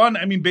really fun.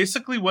 I mean,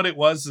 basically, what it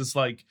was is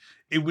like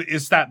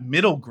it's that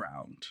middle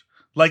ground.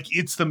 Like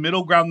it's the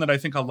middle ground that I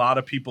think a lot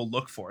of people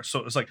look for. So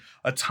it was like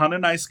a ton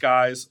of nice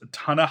guys, a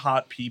ton of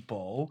hot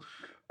people,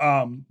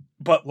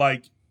 but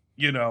like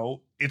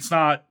it's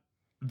not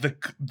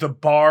the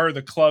bar,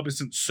 the club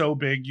isn't so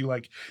big you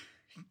like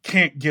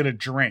can't get a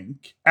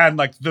drink, and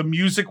like the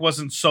music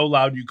wasn't so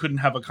loud you couldn't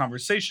have a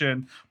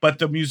conversation, but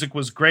the music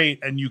was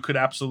great and you could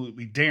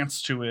absolutely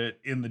dance to it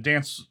in the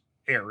dance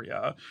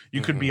area.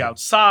 You could be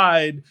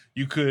outside,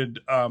 you could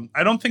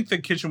I don't think the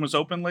kitchen was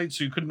open late,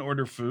 so you couldn't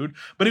order food,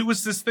 but it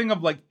was this thing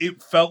of like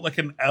it felt like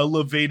an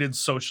elevated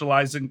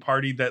socializing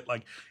party that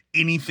like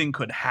anything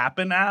could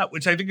happen at,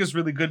 which I think is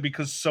really good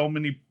because so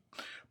many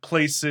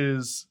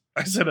places.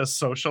 I said a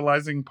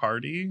socializing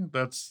party.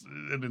 That's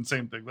an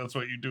insane thing. That's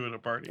what you do at a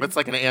party. It's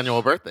like an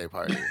annual birthday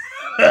party.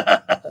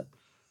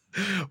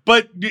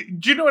 But do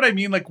you know what I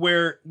mean? Like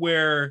where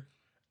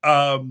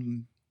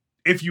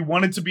if you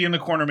wanted to be in the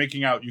corner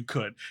making out, you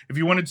could. If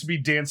you wanted to be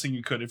dancing,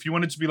 you could. If you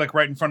wanted to be like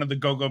right in front of the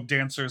go-go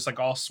dancers, like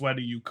all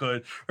sweaty, you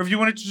could. Or if you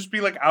wanted to just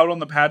be like out on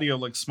the patio,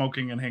 like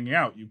smoking and hanging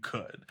out, you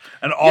could.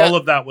 And all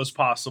of that was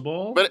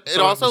possible. But it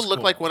So also was looked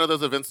cool. like one of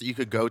those events that you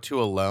could go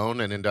to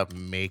alone and end up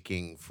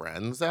making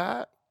friends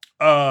at.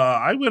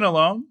 I went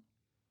alone.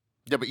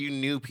 Yeah, but you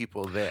knew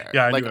people there.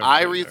 Yeah, I like knew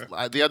I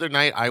everybody the other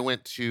night I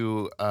went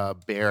to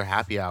Bear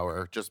Happy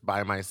Hour just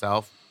by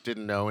myself,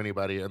 didn't know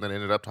anybody, and then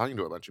ended up talking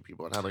to a bunch of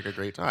people and had like a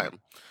great time.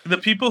 The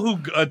people who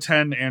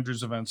attend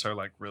Andrew's events are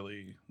like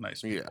really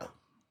nice people. Yeah.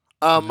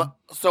 Mm-hmm.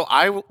 So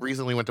I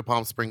recently went to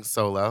Palm Springs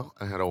solo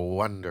and had a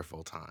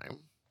wonderful time.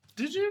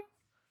 Did you?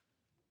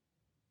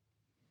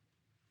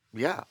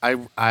 Yeah,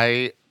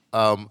 I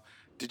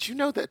did you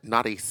know that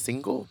not a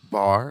single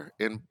bar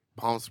in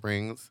Palm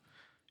Springs,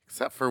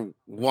 except for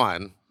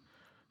one,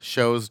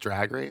 shows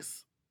Drag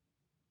Race?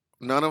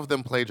 None of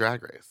them play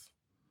Drag Race.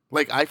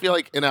 Like I feel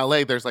like in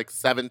LA there's like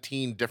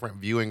 17 different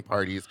viewing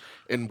parties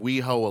in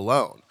WeHo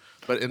alone.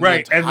 But in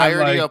Right, the and then,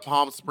 entirety like- of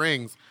Palm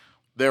Springs,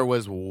 there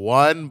was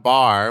one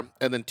bar,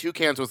 and then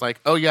Toucans was like,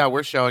 "Oh yeah,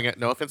 we're showing it."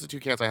 No offense to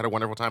Toucans, I had a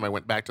wonderful time. I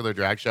went back to their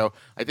drag show.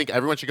 I think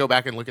everyone should go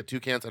back and look at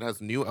Toucans. It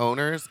has new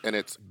owners, and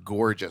it's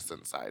gorgeous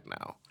inside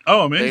now.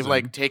 Oh, amazing. They've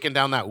like taken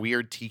down that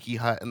weird tiki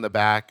hut in the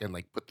back and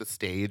like put the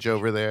stage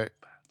over there.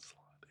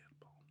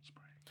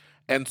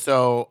 And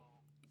so,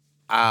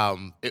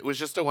 it was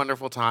just a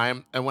wonderful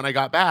time. And when I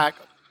got back,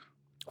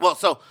 well,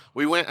 so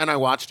we went and I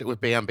watched it with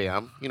Bam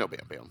Bam. You know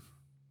Bam Bam.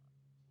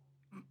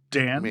 He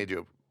Dan? made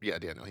you, yeah,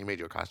 Daniel. He made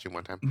you a costume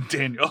one time.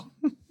 Daniel.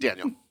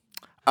 Daniel.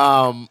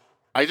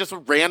 I just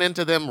ran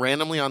into them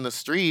randomly on the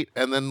street,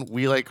 and then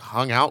we like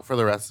hung out for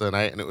the rest of the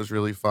night, and it was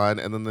really fun.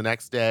 And then the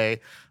next day,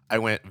 I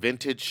went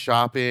vintage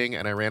shopping,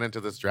 and I ran into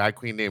this drag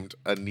queen named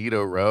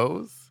Anita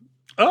Rose.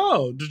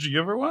 Oh, did you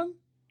give her one?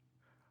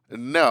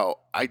 No,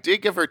 I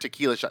did give her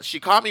tequila shots. She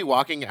caught me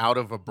walking out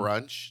of a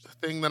brunch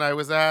thing that I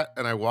was at,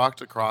 and I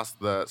walked across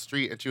the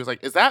street, and she was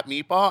like, "Is that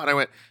Meatball?" And I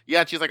went,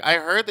 "Yeah." And she's like, "I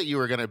heard that you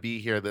were going to be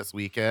here this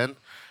weekend."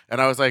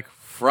 And I was like,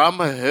 "From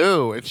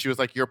who?" And she was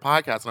like, "Your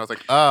podcast." And I was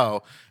like,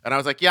 "Oh." And I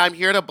was like, "Yeah, I'm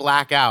here to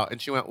black out."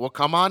 And she went, "Well,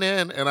 come on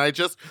in." And I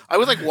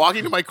was like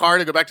walking to my car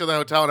to go back to the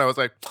hotel, and I was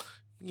like,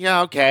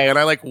 "Yeah, okay." And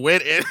I like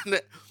went in.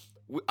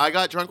 I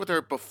got drunk with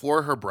her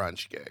before her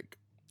brunch gig.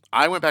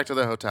 I went back to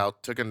the hotel,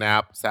 took a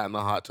nap, sat in the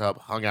hot tub,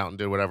 hung out, and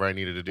did whatever I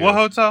needed to do. What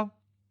hotel?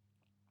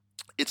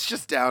 It's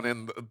just down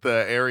in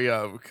the area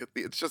of.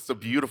 It's just a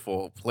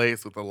beautiful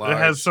place with a lot. It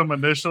has some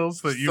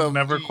initials that you've Some-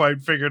 never quite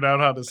figured out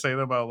how to say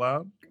them out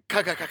loud.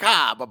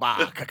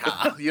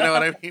 Ka-ka-ka-ka, you know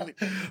what I mean?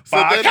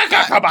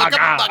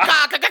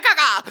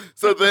 Ba-ka-ka-ka-ba-ka.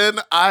 So then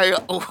I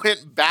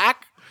went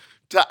back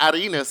to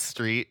Arenas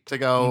Street to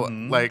go,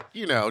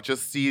 Mhm.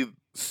 just see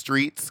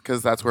streets,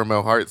 because that's where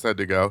Mo Hart said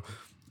to go.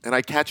 And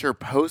I catch her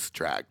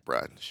post-drag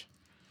brunch.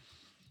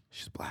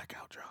 She's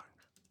blackout drunk.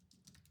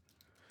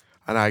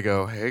 And I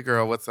go, "Hey,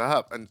 girl, what's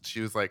up?" And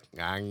she was like,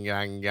 "Yang,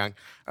 yang, yang."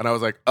 And I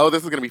was like, "Oh,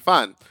 this is going to be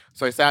fun."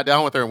 So I sat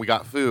down with her and we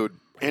got food.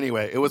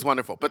 Anyway, it was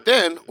wonderful. But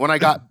then when I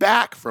got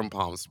back from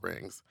Palm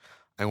Springs,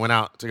 I went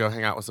out to go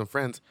hang out with some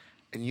friends.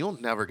 And you'll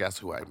never guess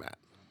who I met.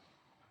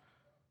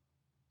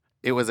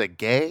 It was a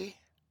gay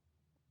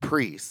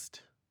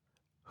priest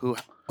who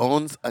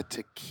owns a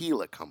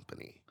tequila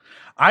company.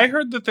 I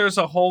heard that there's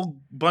a whole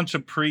bunch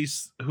of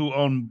priests who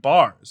own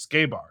bars,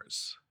 gay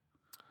bars.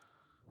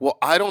 Well,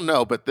 I don't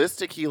know, but this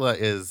tequila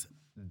is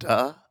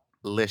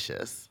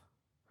delicious.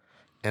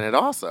 And it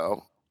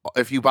also,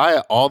 if you buy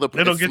it, It'll it's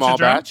get you small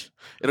drunk? batch,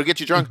 it'll get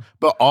you drunk,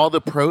 but all the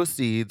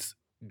proceeds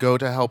go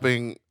to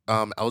helping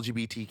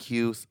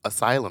LGBTQ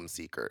asylum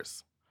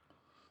seekers.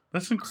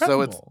 That's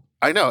incredible. So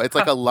I know, it's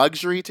like a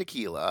luxury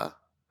tequila.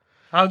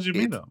 How'd you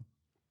meet it's- them?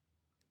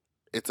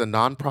 It's a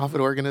nonprofit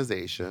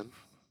organization,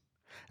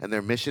 and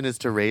their mission is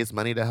to raise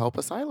money to help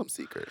asylum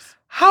seekers.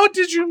 How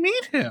did you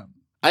meet him?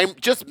 I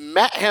just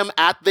met him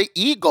at the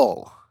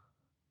Eagle.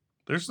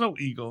 There's no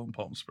Eagle in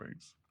Palm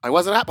Springs. I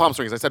wasn't at Palm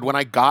Springs. I said when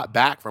I got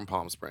back from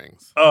Palm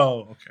Springs.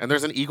 Oh, okay. And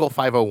there's an Eagle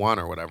 501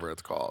 or whatever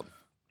it's called.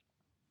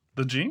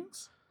 The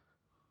jeans?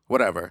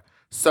 Whatever.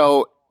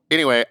 So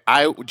anyway,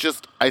 I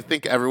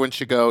think everyone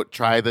should go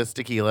try this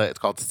tequila. It's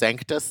called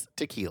Sanctus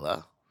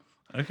Tequila.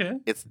 Okay.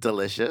 It's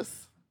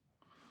delicious.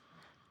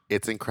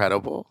 It's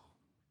incredible.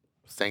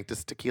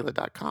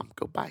 SanctusTequila.com.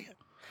 Go buy it.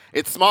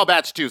 It's small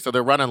batch too, so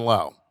they're running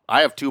low. I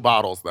have 2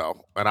 bottles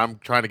though, and I'm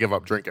trying to give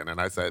up drinking. And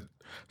I said,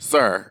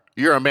 "Sir,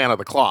 you're a man of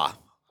the cloth.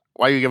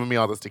 Why are you giving me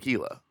all this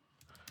tequila?"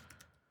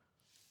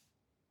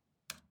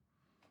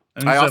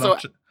 And he I said, also- I'm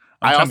trying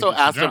I to also get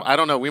you asked him, drunk. I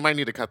don't know, we might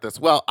need to cut this.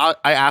 Well, I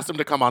asked him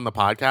to come on the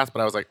podcast,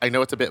 but I was like, I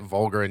know it's a bit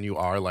vulgar and you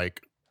are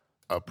like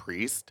a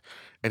priest.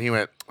 And he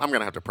went, "I'm going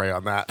to have to pray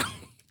on that."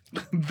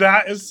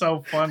 That is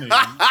so funny.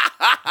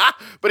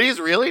 But he's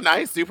really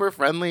nice, super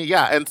friendly.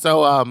 Yeah. And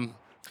so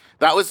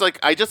that was like,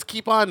 I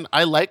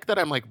like that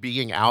I'm like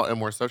being out and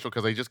more social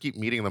because I just keep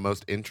meeting the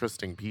most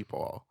interesting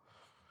people.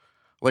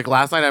 Like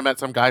last night I met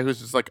some guy who's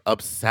just like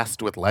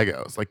obsessed with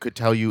Legos, like could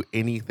tell you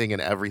anything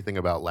and everything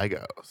about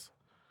Legos.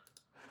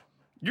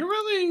 You're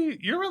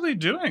really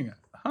doing it,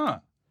 huh?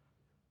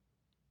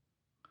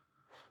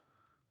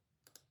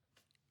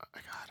 I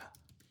gotta.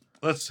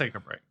 Let's take a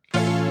break.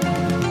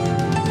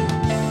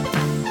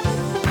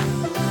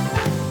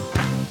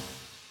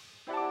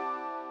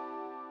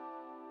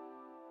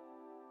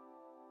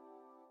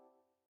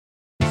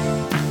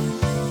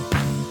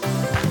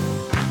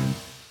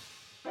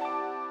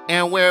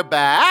 And we're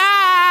back.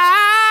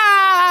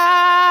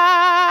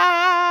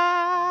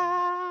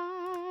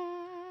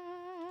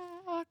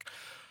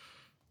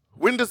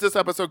 When does this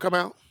episode come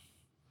out?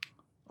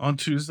 On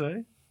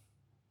Tuesday.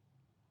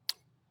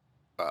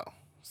 Oh,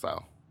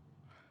 so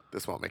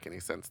this won't make any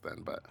sense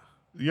then, but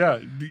Yeah,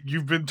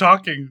 you've been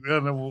talking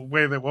in a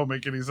way that won't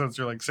make any sense.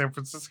 You're like, San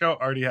Francisco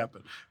already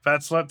happened. Fat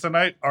Slut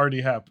Tonight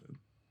already happened.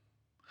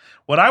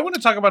 What I want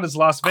to talk about is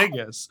Las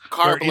Vegas.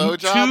 car where in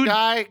blowjob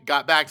guy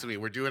got back to me.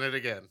 We're doing it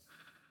again.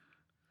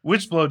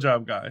 Which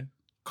blowjob guy?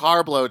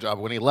 Car blowjob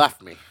when he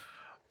left me.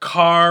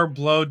 Car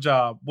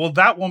blowjob. Well,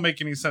 that won't make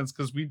any sense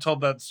because we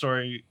told that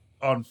story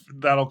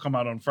that'll come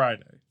out on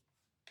Friday.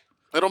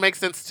 It'll make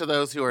sense to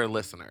those who are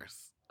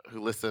listeners,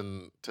 who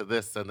listen to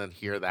this and then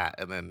hear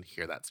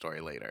that story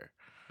later.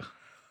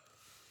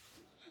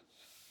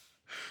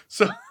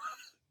 So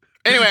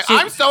Anyway, So-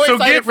 I'm so so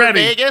excited get for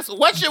ready. Vegas.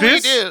 What should we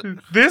do?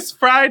 This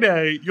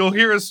Friday, you'll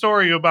hear a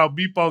story about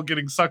Meatball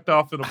getting sucked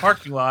off in a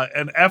parking lot.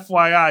 And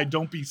FYI,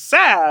 don't be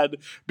sad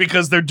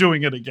because they're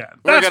doing it again.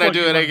 We're That's gonna what do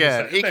you it wanted to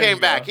again. say. He There came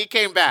you back. go. He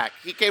came back.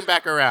 He came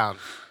back around.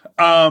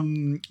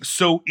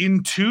 So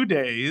in 2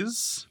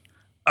 days,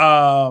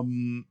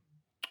 time,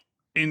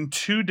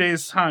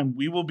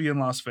 we will be in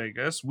Las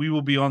Vegas. We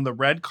will be on the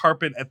red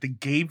carpet at the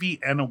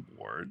GayVN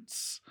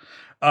Awards,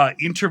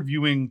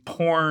 interviewing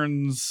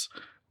porn's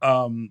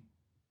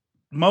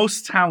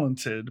most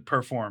talented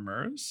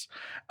performers.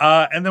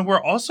 And then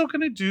we're also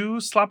going to do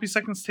Sloppy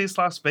Seconds Taste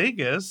Las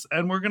Vegas,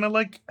 and we're going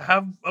to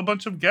have a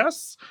bunch of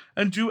guests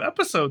and do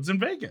episodes in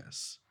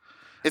Vegas.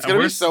 It's And gonna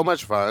we're be s- so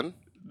much fun.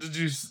 Did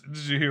you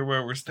hear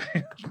where we're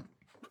staying?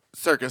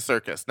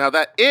 Circus. Now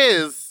that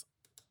is,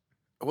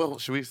 well,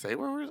 should we say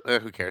where we're?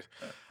 Who cares?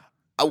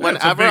 a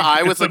Whenever big-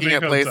 I was it's a looking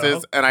big at places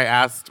hotel. and I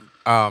asked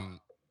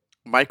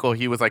Michael,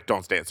 he was like,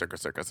 "Don't stay at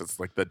Circus. It's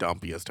like the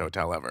dumpiest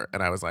hotel ever."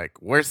 And I was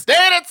like, "We're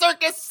staying at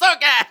Circus."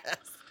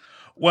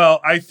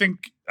 Well, I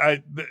think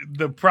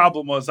the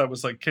problem was I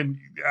was like,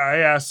 I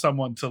asked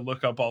someone to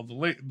look up all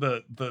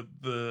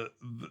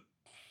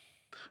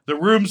the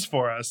rooms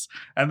for us,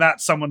 and that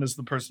someone is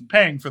the person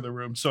paying for the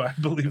room, so I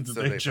believe And that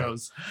so they they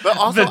chose. But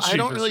also, the I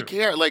don't cheapest really room.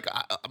 care. Like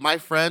my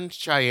friend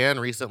Cheyenne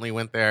recently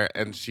went there,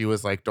 and she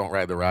was like, "Don't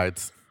ride the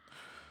rides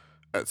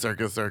at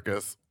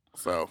Circus."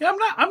 So Yeah,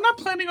 I'm not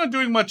planning on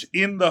doing much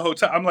in the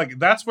hotel. I'm like,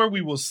 that's where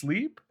we will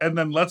sleep, and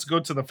then let's go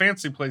to the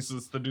fancy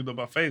places to do the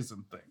buffets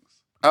and things.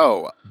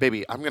 oh,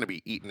 baby, I'm gonna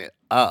be eating it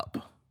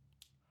up.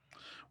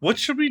 What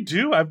should we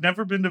do? I've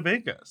never been to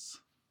Vegas.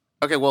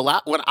 Okay,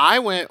 well, when I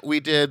went,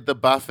 we did the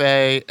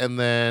buffet, and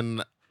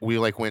then we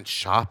went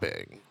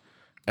shopping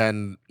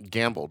and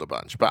gambled a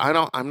bunch. But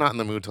I'm not in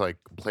the mood to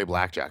play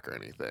blackjack or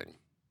anything.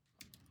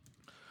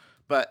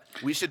 But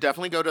we should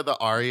definitely go to the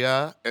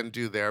Aria and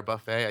do their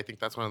buffet. I think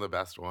that's one of the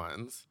best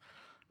ones.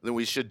 Then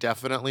we should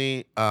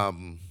definitely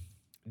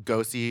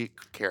go see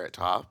Carrot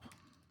Top.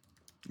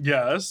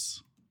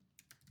 Yes,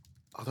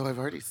 Although I've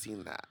already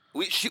seen that.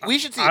 We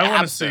should see I want to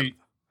Absinthe. see.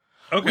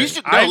 Okay, We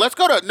should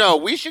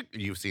we should.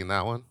 You've seen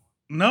that one?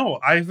 No,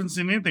 I haven't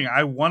seen anything.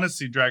 I want to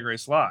see Drag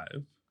Race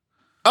live.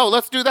 Oh,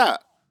 let's do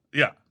that.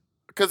 Yeah.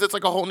 Because it's a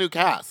whole new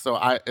cast, so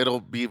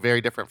it'll be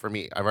very different for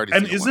me. I've already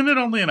And seen isn't it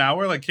only an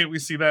hour? Can't we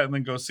see that and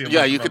then go see?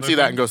 Yeah, you could see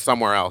that and go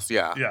somewhere else.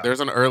 Yeah. Yeah.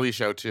 There's an early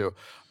show too.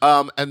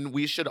 And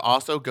we should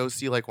also go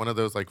see one of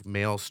those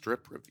male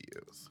strip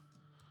reviews.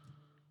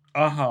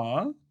 Uh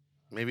huh.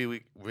 Maybe we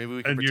can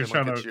And you're pretend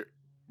trying it's to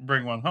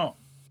bring one home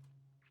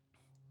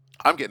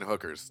I'm getting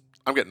hookers.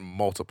 I'm getting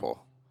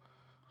multiple.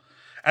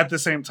 at the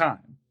same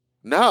time.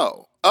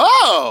 No.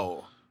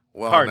 Oh.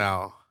 Well, Party.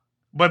 now.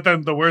 But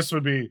then the worst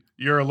would be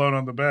you're alone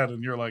on the bed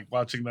and you're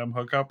watching them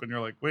hook up and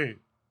you're like, wait,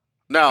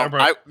 No. I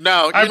brought- You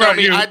know brought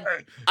me. you.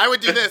 I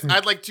would do this.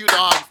 I'd two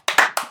dogs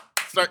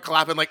start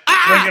clapping Bring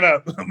ah! it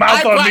up. I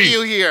Mouth on brought me.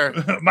 you here.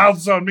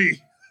 Mouth's on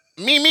me.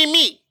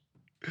 Me.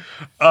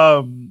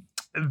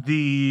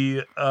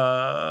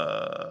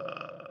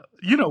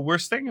 We're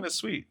staying in a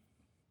suite.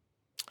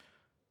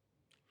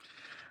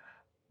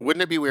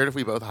 Wouldn't it be weird if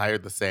we both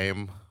hired the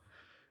same?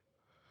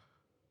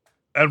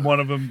 And one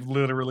of them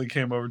literally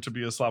came over to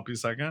be a sloppy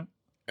second.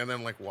 And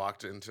then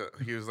walked into,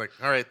 he was like,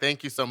 "All right,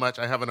 thank you so much.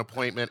 I have an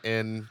appointment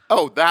in,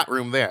 that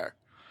room there."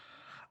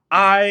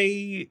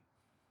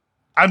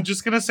 I'm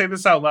just going to say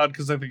this out loud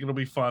because I think it'll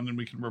be fun and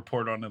we can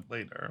report on it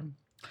later.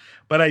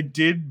 But I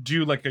did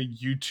do a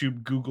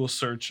YouTube Google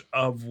search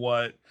of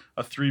what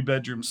a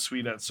 3-bedroom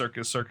suite at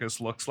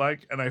Circus looks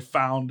like. And I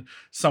found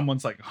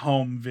someone's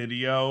home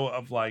video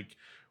of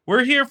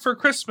we're here for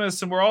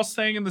Christmas and we're all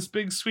staying in this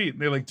big suite.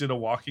 And they did a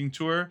walking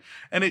tour.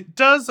 And it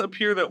does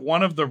appear that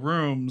one of the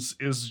rooms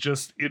is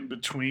just in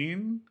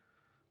between.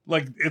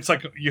 It's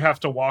you have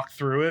to walk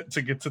through it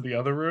to get to the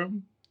other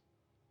room.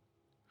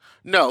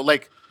 No.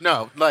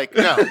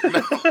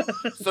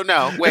 So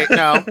no, wait.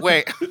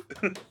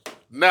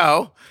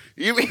 No.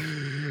 You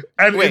mean,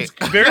 And Wait.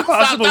 it's very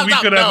possible we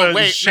Stop. could have No, a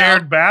wait,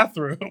 shared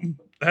bathroom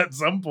at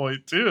some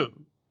point too.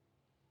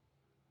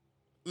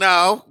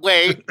 no,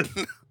 wait.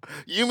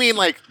 You mean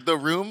the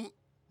room,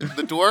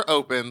 the door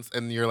opens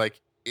and you're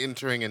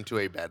entering into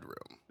a bedroom.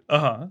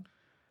 Uh-huh.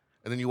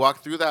 and then you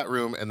walk through that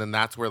room, and then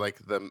that's where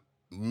like the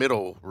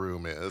middle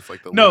room is,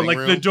 like the No, living like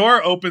room. the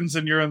door opens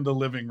and you're in the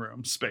living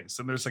room space,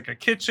 and there's like a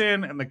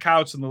kitchen and the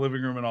couch and the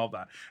living room and all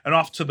that. And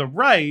off to the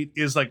right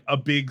is like a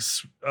big,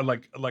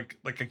 like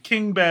a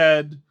king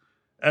bed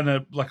and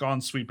a like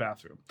ensuite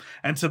bathroom.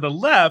 And to the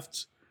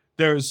left,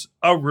 there's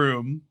a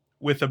room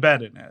with a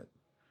bed in it.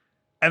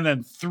 And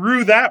then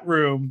through that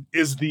room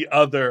is the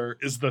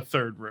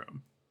third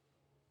room.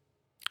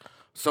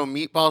 So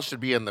Meatball should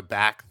be in the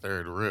back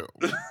third room,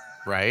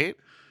 right?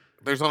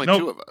 There's only Nope.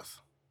 2 of us.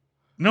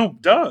 No,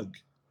 Doug.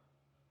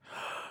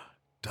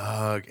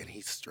 Doug, and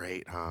he's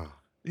straight, huh?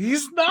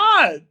 He's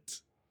not.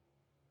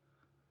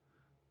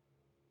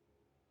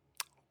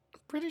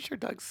 Pretty sure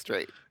Doug's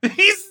straight.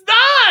 He's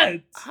not.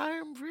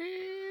 I'm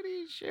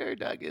pretty sure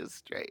Doug is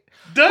straight.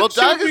 Doug Well,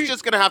 Doug should is be-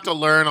 just gonna have to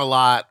learn a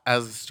lot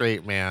as a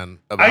straight man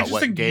about I just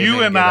what think gay you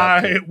men and get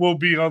up I to. will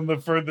be on the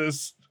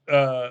furthest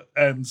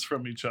ends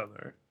from each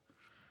other.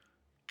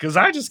 Because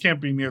I just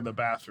can't be near the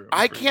bathroom.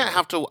 I for can't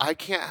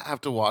you.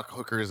 have to walk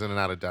hookers in and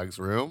out of Doug's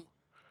room.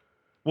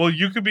 Well,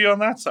 you could be on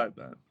that side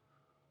then.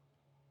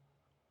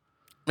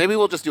 Maybe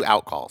we'll just do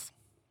out calls.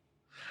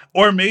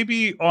 Or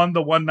maybe on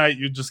the one night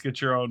you just get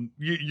your own.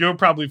 You'll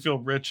probably feel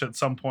rich at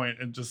some point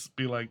and just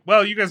be like,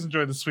 well, you guys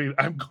enjoy the suite.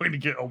 I'm going to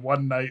get a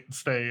one night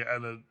stay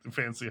at a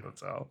fancy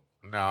hotel.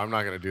 No, I'm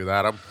not gonna do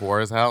that. I'm poor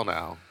as hell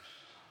now.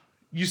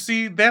 You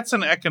see, that's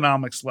an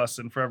economics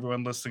lesson for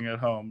everyone listening at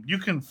home. You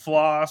can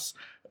floss,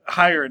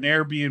 hire an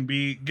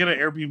Airbnb, get an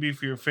Airbnb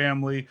for your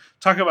family,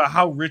 talk about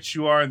how rich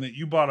you are and that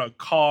you bought a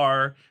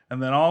car,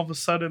 and then all of a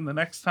sudden the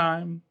next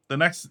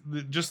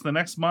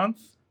month,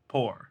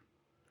 poor.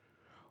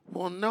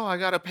 Well, no, I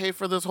gotta pay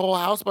for this whole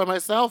house by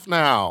myself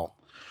now.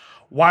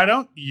 Why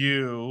don't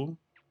you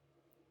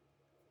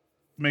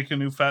make a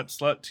new Fat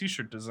Slut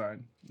t-shirt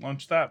design?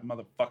 Launch that,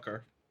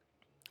 motherfucker.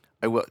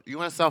 I will. You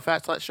want to sell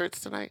Fat Slut shirts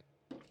tonight?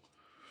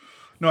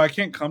 No, I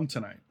can't come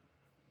tonight.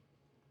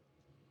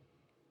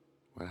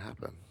 What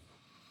happened?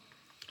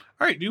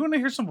 All right, do you want to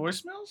hear some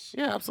voicemails?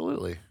 Yeah,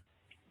 absolutely.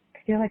 I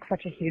feel like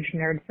such a huge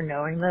nerd for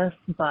knowing this,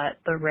 but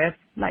the riff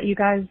that you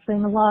guys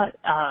sing a lot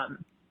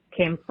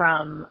came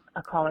from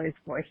a caller's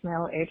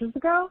voicemail ages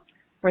ago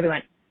where they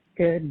went,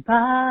 goodbye.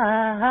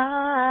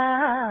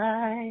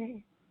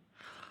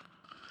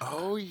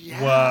 Oh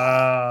yeah.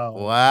 Wow.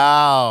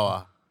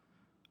 Wow.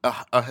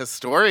 A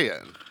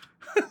historian.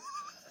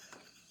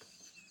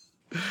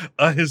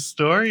 A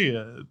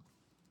historian.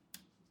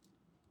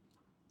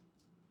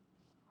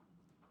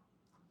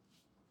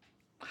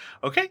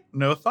 Okay,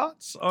 no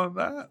thoughts on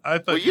that. I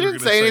thought Well, you were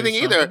didn't gonna say anything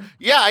either. something.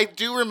 Yeah, I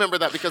do remember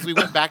that because we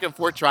went back and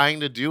forth trying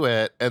to do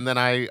it, and then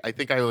I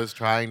think I was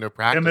trying to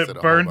practice And it. it a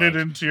burned whole it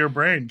bunch. into your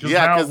brain.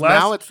 Yeah, because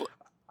now it's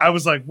I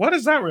was like, what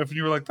is that riff? And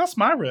you were like, that's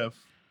my riff.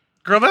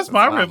 Girl, that's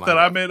my not riff my that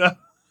I riff. made up.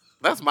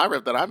 that's my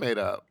riff that I made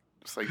up.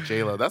 Just like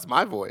J-Lo, that's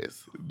my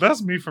voice.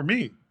 That's me for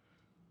me.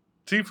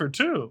 T for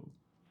two.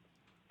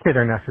 Hey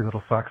there, nasty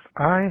little fucks.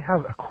 I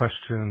have a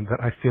question that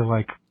I feel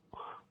like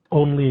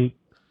only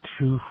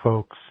 2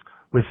 folks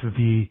with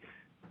the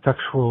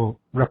sexual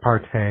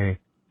repartee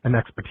and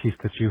expertise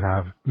that you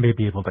have may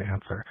be able to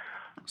answer.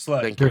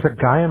 Slay. Thank you. There's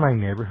a guy in my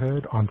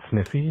neighborhood on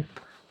Sniffy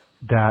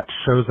that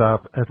shows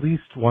up at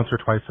least once or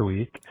twice a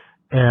week,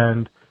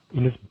 and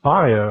in his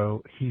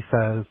bio, he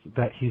says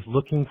that he's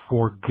looking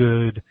for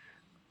good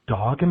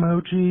dog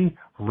emoji,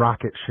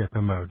 rocket ship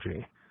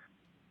emoji.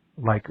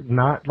 Like,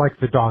 not like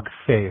the dog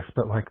face,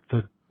 but like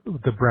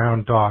the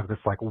brown dog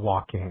that's like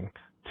walking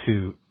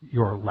to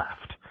your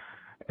left,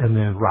 and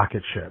then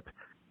rocket ship.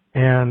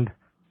 And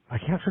I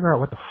can't figure out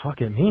what the fuck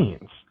it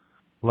means.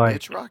 Like,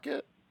 Bitch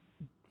Rocket?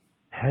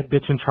 head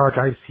bitch in charge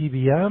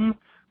ICBM?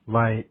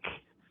 Like,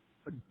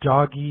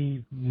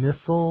 doggy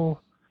missile?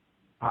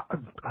 I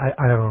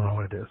don't know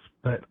what it is,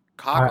 but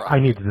Cock I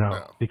need rocket. to know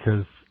No.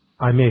 because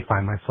I may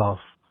find myself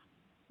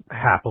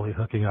happily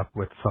hooking up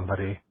with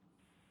somebody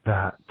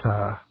that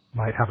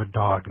might have a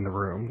dog in the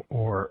room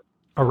or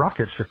a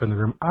rocket ship in the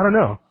room. I don't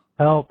know.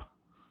 Help.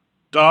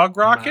 Dog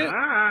rocket?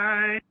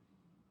 Bye.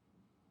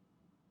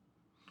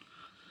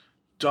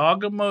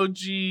 Dog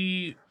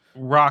emoji,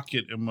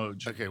 rocket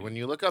emoji. Okay, when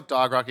you look up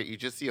Dog Rocket, you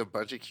just see a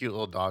bunch of cute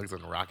little dogs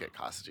in rocket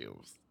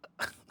costumes.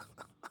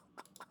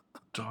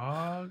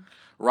 Dog?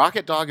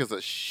 Rocket Dog is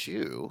a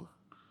shoe.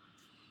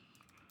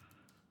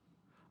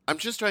 I'm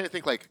just trying to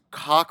think like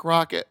cock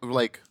rocket.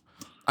 Like,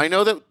 I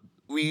know that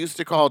we used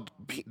to call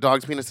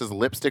dogs' penises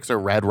lipsticks or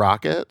red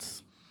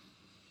rockets.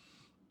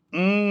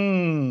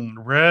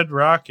 Red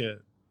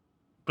rocket.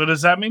 But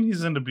does that mean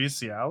he's into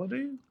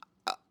bestiality?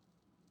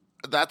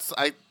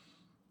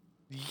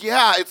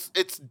 Yeah,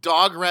 it's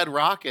dog red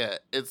rocket.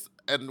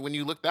 And when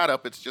you look that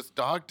up, it's just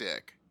dog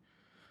dick.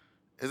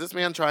 Is this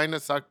man trying to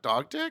suck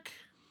dog dick?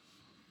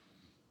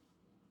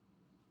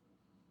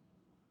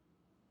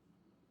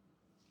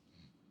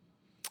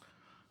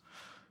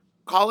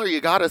 Caller,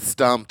 you got us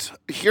stumped.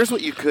 Here's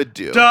what you could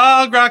do.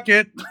 Dog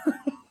rocket.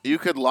 You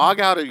could log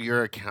out of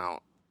your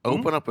account,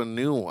 open up a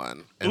new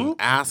one, and Ooh.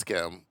 ask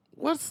him,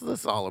 what's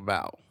this all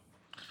about?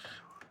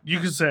 You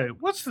could say,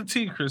 what's the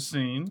tea,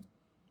 Christine?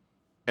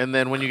 And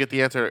then when you get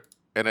the answer,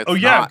 and it's Oh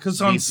yeah, not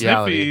because on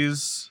bestiality.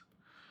 Sniffies.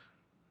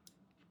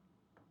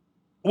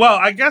 Well,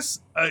 I guess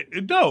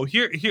no.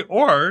 Here,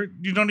 or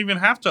you don't even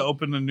have to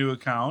open a new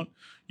account.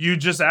 You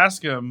just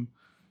ask him,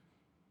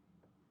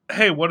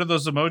 "Hey, what do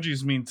those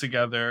emojis mean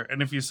together?"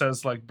 And if he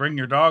says like "bring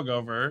your dog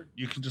over,"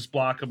 you can just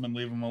block him and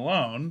leave him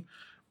alone.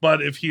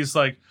 But if he's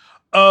like,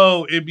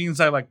 "Oh, it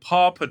means I like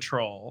Paw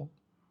Patrol,"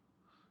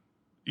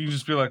 you can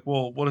just be like,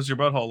 "Well, what is your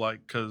butthole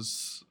like?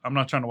 Because I'm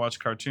not trying to watch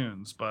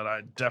cartoons, but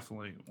I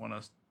definitely want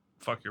to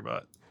fuck your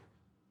butt."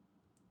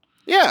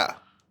 Yeah,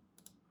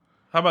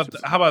 How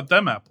about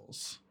them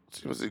apples?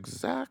 she was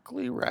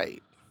exactly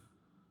right.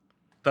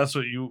 That's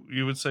what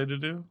you would say to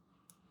do?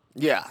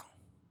 Yeah.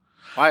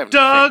 I have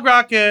Dog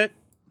Rocket.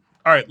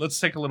 All right, let's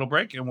take a little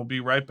break and we'll be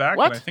right back.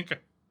 What? And I think.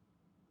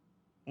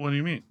 What do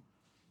you mean?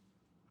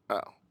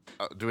 Oh,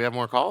 do we have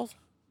more calls?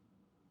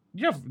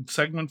 Yeah,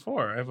 segment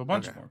 4. I have a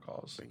bunch Okay. more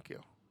calls. Thank you.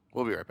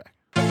 We'll be right back.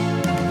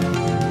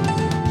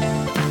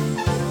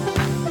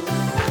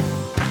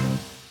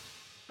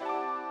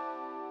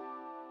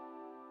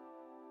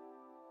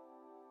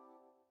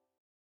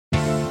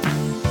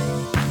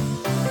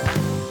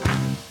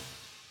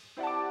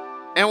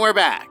 And we're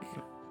back.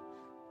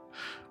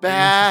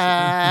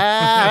 Back.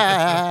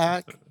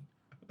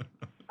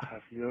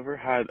 Have you ever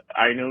had,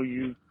 I know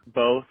you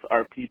both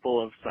are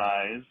people of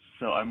size,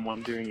 so I'm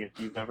wondering if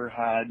you've ever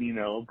had,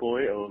 a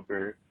boy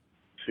over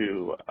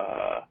to,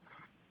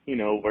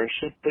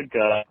 worship the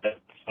gut,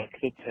 suck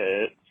the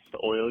tits,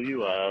 oil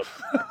you up,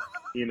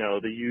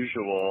 the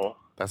usual.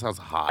 That sounds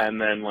hot.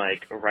 And then,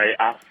 right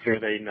after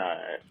they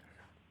nut,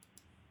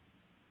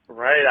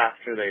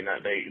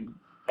 they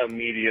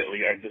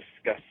immediately are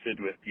disgusted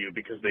with you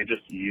because they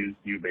just used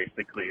you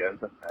basically as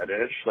a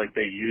fetish. Like,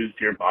 they used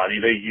your body,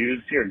 they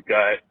used your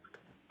gut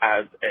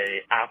as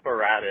a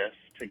apparatus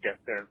to get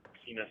their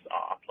penis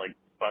off, like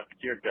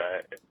fucked your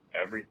gut,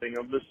 everything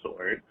of the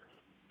sort.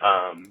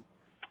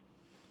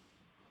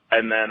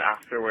 And then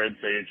afterwards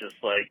they just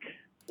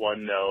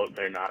one note,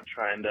 they're not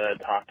trying to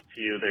talk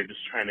to you, they're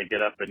just trying to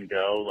get up and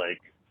go.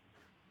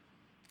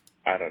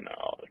 I don't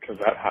know, because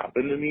that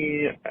happened to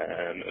me,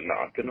 and I'm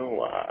not gonna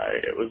lie,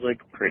 it was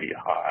pretty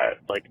hot,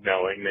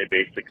 knowing they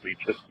basically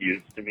just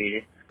used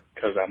me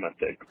because I'm a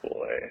thick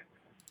boy,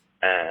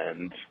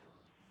 and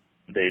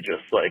they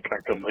just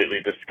are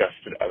completely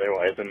disgusted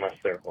otherwise unless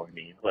they're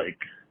horny.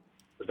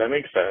 Does that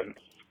make sense?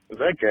 Is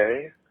that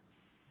gay?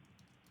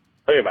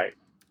 Okay, bye.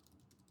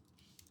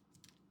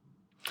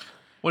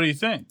 What do you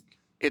think?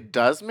 It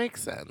does make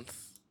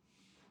sense.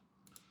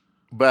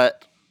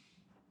 But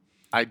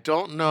I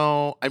don't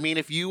know. I mean,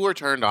 if you were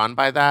turned on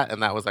by that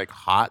and that was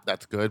hot,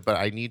 that's good. But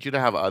I need you to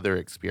have other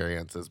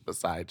experiences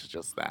besides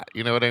just that.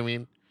 You know what I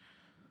mean?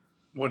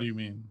 What do you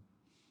mean?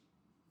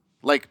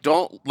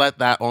 Don't let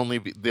that only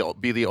be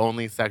the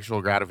only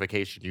sexual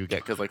gratification you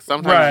get. Because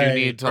sometimes you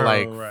need to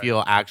right.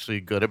 feel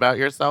actually good about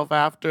yourself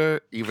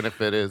after, even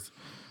if it is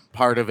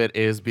part of it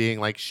is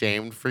being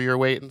shamed for your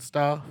weight and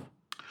stuff.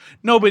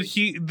 No, but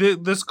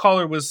this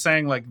caller was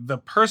saying the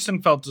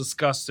person felt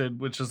disgusted,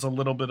 which is a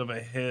little bit of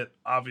a hit,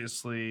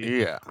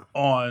 obviously, Yeah.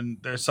 on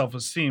their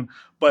self-esteem.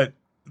 But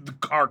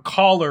our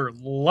caller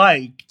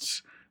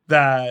liked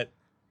that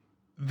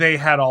they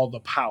had all the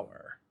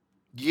power.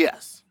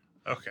 Yes.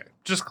 Okay,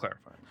 just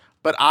clarifying.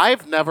 But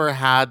I've never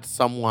had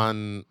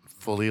someone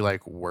fully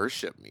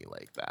worship me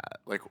like that,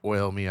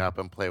 oil me up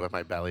and play with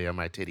my belly and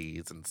my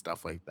titties and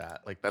stuff like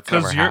that. That's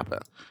never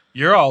happened.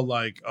 You're all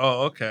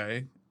oh,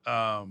 okay.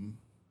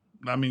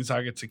 That means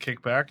I get to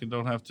kick back and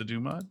don't have to do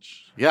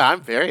much. Yeah,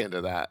 I'm very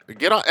into that.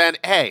 Get on, and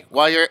hey,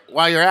 while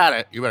you're at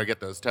it, you better get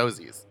those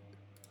toesies.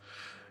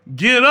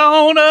 Get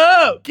on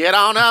up. Get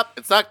on up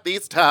and suck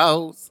these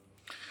toes.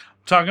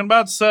 Talking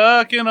about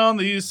sucking on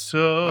these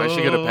toes. I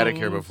should get a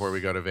pedicure before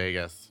we go to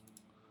Vegas.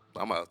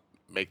 I'm gonna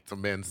make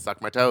some men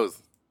suck my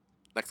toes.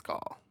 Next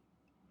call.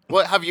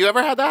 What, have you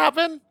ever had that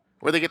happen?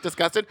 Where they get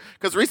disgusted?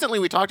 Because recently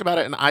we talked about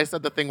it, and I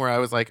said the thing where I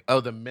was like,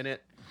 oh,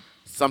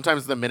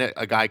 sometimes the minute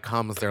a guy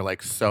comes, they're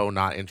so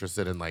not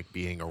interested in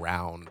being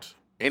around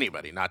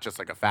anybody, not just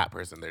a fat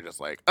person. They're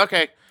just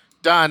okay,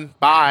 done,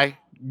 bye.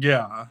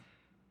 Yeah.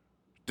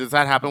 Does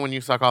that happen when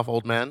you suck off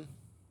old men?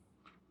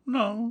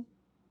 No.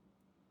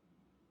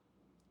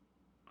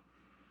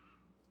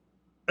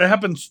 It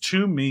happens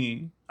to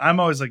me. I'm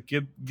always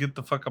get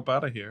the fuck up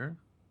out of here.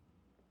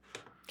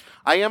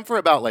 I am for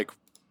about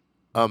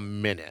a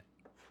minute,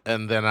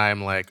 and then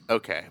I'm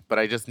okay, but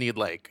I just need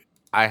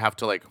I have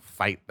to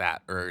fight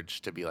that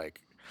urge to be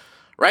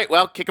right,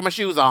 well, kicking my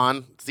shoes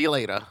on. See you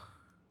later.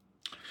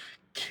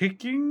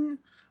 Kicking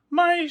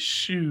my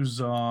shoes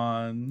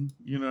on.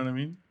 You know what I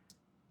mean?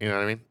 You know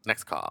what I mean?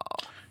 Next call.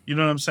 You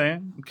know what I'm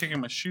saying? I'm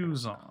kicking my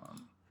shoes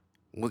on.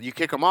 Well, you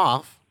kick them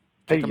off.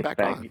 Hey, Kick you 'em back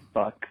faggy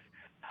on.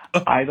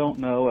 fucks. I don't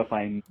know if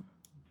I...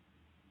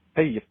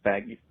 Hey, you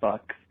faggy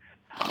fucks.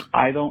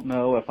 I don't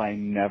know if I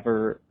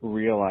never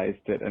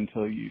realized it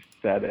until you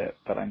said it,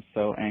 but I'm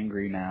so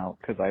angry now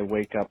because I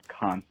wake up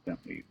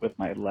constantly with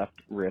my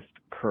left wrist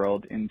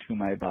curled into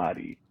my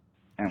body.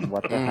 And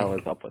what the hell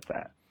is up with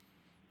that?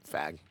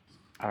 Fag.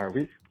 Are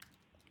we?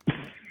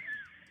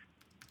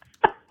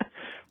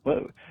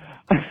 What?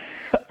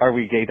 Are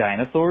we gay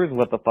dinosaurs?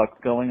 What the fuck's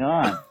going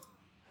on?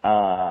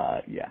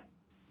 Yeah.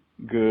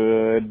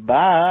 Goodbye.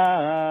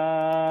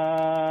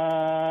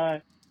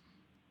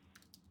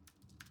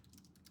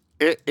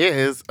 It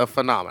is a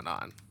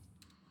phenomenon.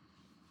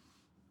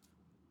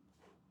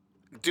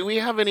 Do we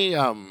have any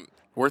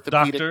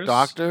orthopedic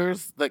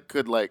doctors that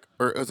could like,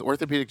 or is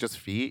orthopedic just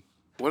feet?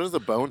 What is a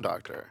bone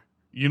doctor?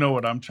 You know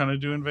what I'm trying to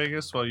do in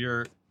Vegas while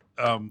you're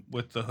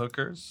with the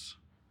hookers?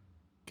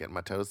 Getting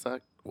my toes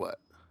sucked? What?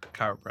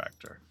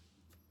 Chiropractor.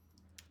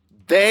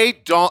 They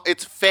don't.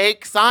 It's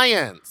fake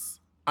science.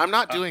 I'm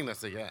not doing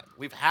this again.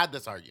 We've had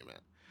this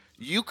argument.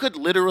 You could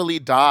literally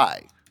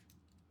die.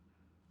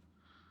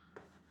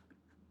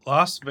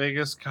 Las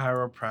Vegas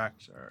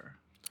chiropractor.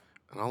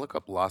 And I'll look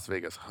up Las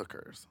Vegas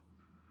hookers.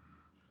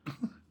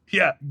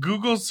 Yeah,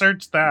 Google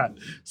search that.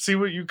 See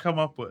what you come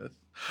up with.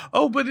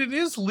 Oh, but it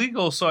is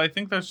legal, so I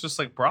think that's just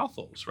like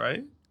brothels,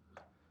 right?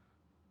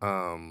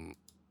 Oh,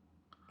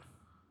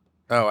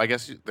 I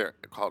guess they're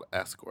called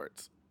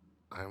escorts.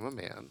 I'm a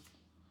man.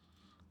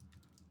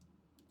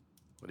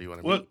 What do you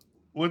want to be?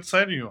 What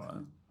side are you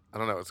on? I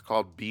don't know. It's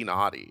called Be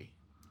Naughty.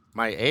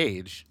 My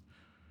age,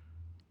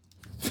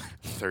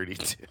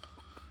 32.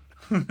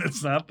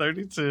 It's not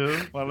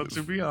 32. Why don't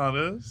you be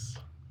honest?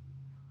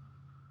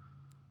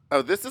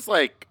 Oh, this is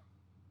like,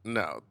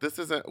 no, this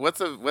isn't. What's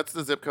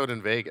the zip code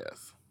in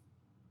Vegas?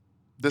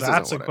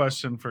 That's a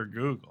question for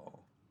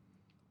Google.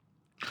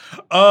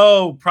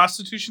 Oh,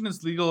 prostitution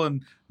is legal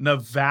in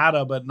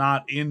Nevada, but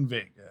not in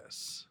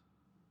Vegas.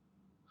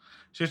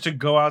 So you have to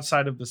go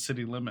outside of the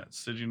city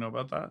limits. Did you know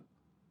about that?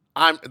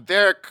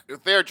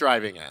 They're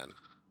driving in,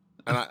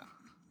 and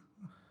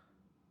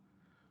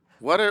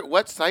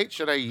what site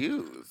should I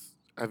use?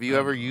 Have you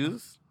ever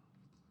used?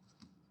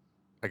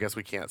 I guess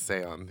we can't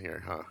say on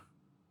here, huh?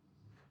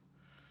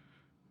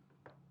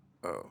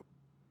 Oh,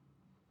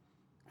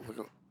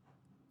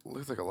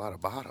 looks like a lot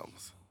of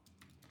bottoms.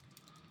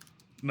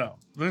 No,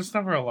 there's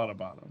never a lot of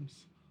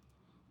bottoms.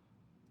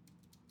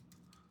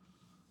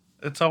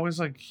 It's always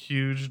like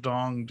huge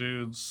dong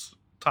dudes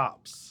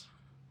tops.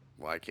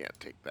 Well, I can't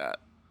take that.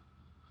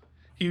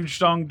 Huge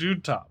dong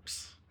dude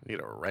tops. I need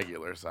a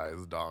regular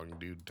size dong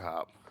dude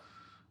top.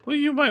 Well,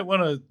 you might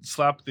want to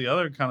slap the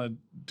other kind of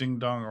ding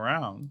dong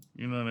around.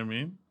 You know what I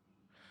mean?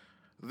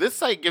 This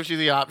site gives you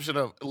the option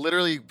of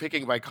literally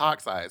picking by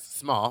cock size.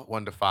 Small,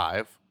 1 to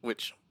 5,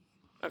 which,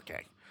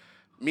 okay.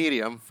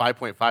 Medium,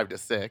 5.5 to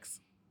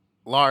 6.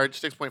 Large,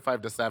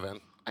 6.5 to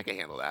 7. I can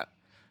handle that.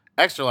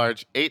 Extra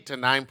large, 8 to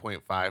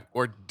 9.5,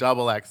 or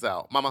double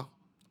XL. Mama,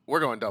 we're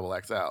going double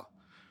XL.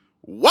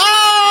 Whoa!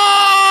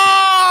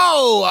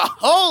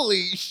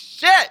 Holy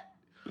shit!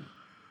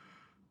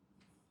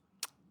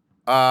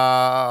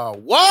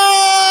 Whoa!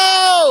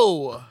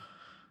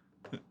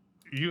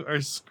 You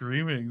are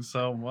screaming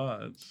so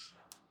much.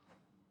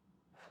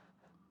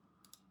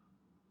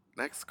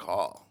 Next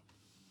call.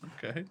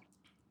 Okay.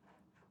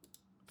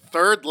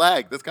 Third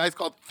leg. This guy's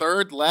called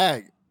Third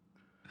Leg.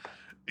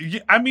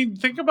 Yeah, I mean,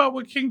 think about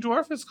what King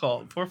Dwarf is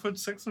called.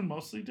 4'6" and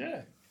mostly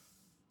dick.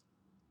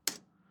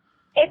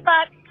 Hey,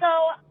 Buck. So,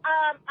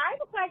 I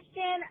have a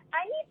question.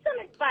 I need some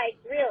advice,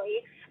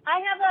 really. I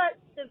have a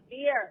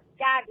severe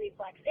gag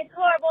reflex. It's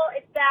horrible.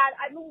 It's bad.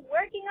 I've been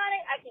working on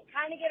it. I can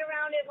kind of get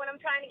around it when I'm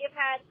trying to give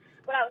head.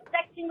 But I was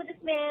sexting with this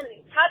man, and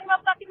he was talking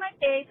about fucking my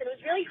face, and it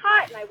was really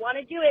hot, and I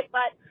want to do it,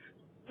 but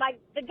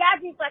the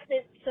gag reflex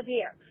is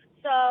severe.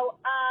 So,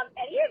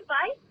 any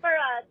advice for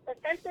a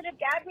sensitive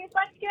gag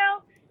reflex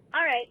girl?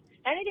 All right.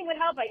 Anything would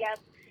help, I guess.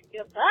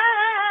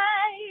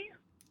 Goodbye.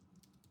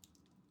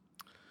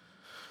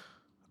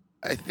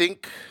 I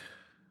think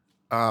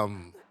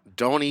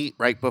don't eat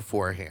right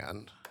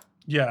beforehand.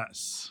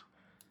 Yes.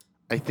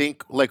 I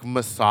think like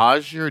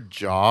massage your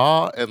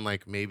jaw and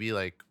like maybe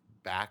like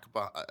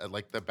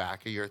like the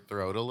back of your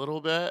throat a little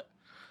bit.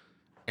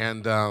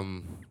 And I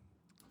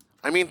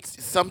mean,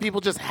 some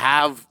people just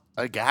have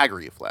a gag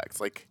reflex.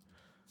 Like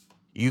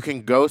you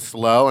can go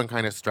slow and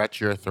kind of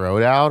stretch your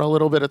throat out a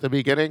little bit at the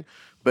beginning,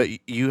 but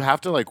you have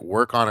to like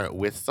work on it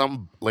with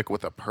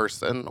with a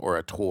person or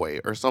a toy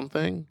or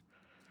something.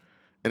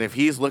 And if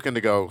he's looking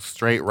to go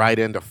straight right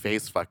into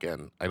face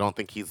fucking, I don't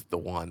think he's the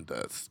one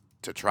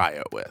to try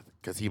it with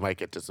because he might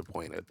get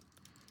disappointed.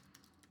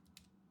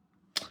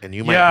 And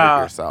you might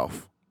hurt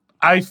yourself.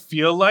 I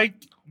feel like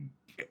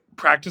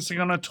practicing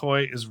on a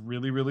toy is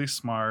really, really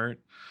smart.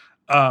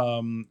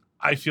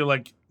 I feel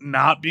like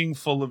not being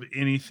full of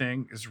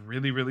anything is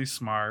really, really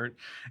smart.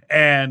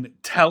 And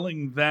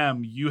telling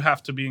them you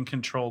have to be in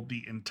control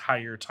the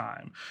entire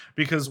time.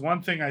 Because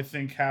one thing I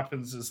think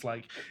happens is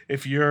like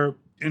if you're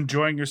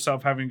enjoying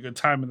yourself, having a good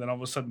time, and then all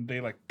of a sudden they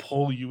like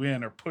pull you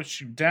in or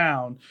push you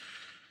down,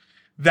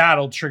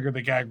 that'll trigger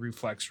the gag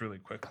reflex really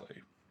quickly.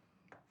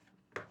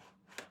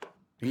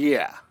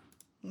 Yeah.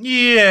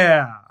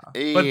 Yeah.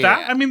 But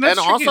that, I mean, that's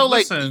and tricky. also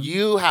Listen. like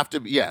you have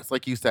to, yes,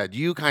 like you said,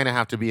 you kind of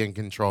have to be in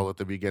control at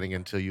the beginning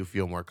until you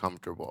feel more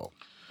comfortable.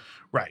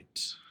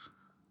 Right.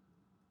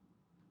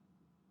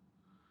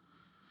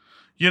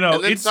 You know,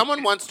 and then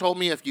someone once told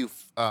me if you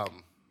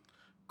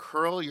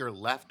curl your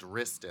left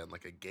wrist in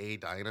like a gay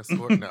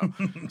dinosaur. No.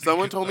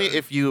 Someone told me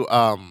if you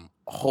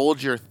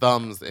hold your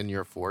thumbs in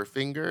your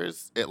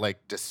forefingers, it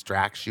like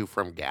distracts you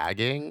from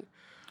gagging.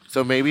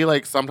 So maybe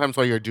like sometimes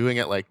while you're doing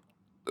it, like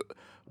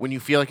when you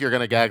feel like you're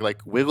gonna gag,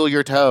 like wiggle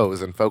your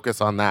toes and focus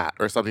on that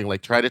or something.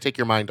 Like try to take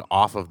your mind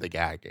off of the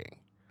gagging.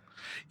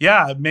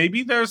 Yeah,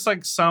 maybe there's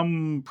like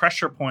some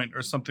pressure point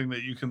or something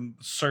that you can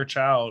search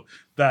out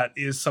that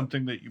is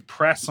something that you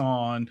press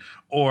on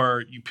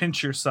or you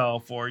pinch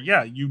yourself or,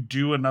 you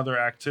do another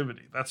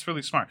activity. That's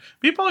really smart.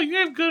 People, you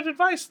gave good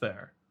advice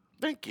there.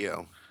 Thank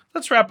you.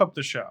 Let's wrap up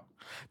the show.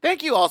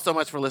 Thank you all so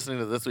much for listening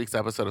to this week's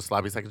episode of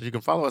Sloppy Seconds. You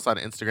can follow us on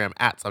Instagram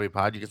at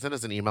SloppyPod. You can send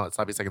us an email at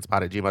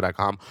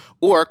sloppysecondspod@gmail.com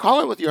or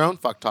call in with your own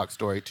fuck talk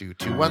story to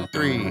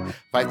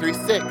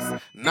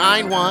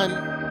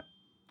 213-536-9180.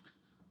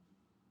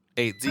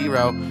 And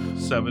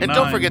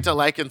don't forget to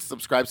like and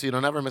subscribe so you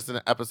don't ever miss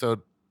an episode,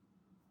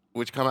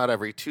 which come out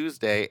every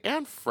Tuesday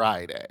and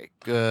Friday.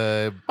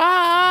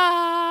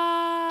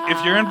 Goodbye.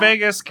 If you're in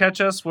Vegas,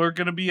 catch us. We're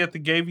going to be at the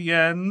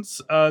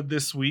Gavians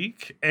this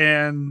week.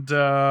 And,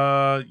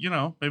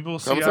 maybe we'll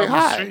see you out on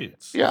the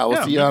streets. Yeah,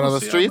 we'll see you out on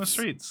the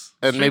streets.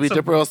 And maybe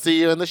Dipper will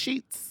see you in the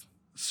sheets.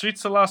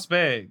 Streets of Las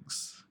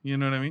Vegas. You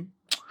know what I mean?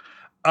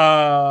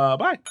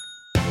 Bye.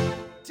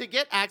 To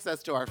get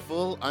access to our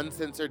full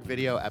uncensored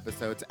video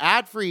episodes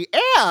ad-free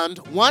and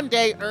one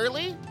day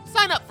early,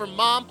 sign up for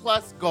Mom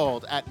Plus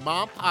Gold at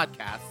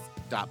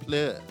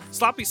mompodcasts.plus.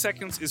 Sloppy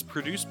Seconds is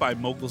produced by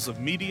Moguls of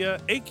Media,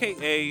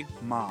 a.k.a.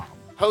 Mom.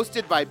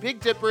 Hosted by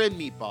Big Dipper and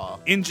Meatball.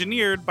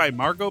 Engineered by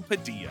Margot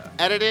Padilla.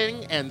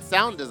 Editing and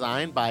sound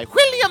design by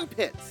William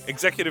Pitts.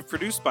 Executive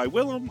produced by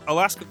Willem,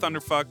 Alaska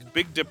Thunderfuck,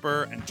 Big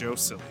Dipper, and Joe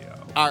Cilio.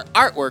 Our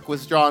artwork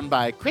was drawn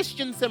by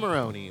Christian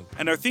Cimarroni.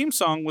 And our theme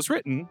song was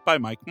written by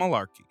Mike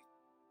Malarkey.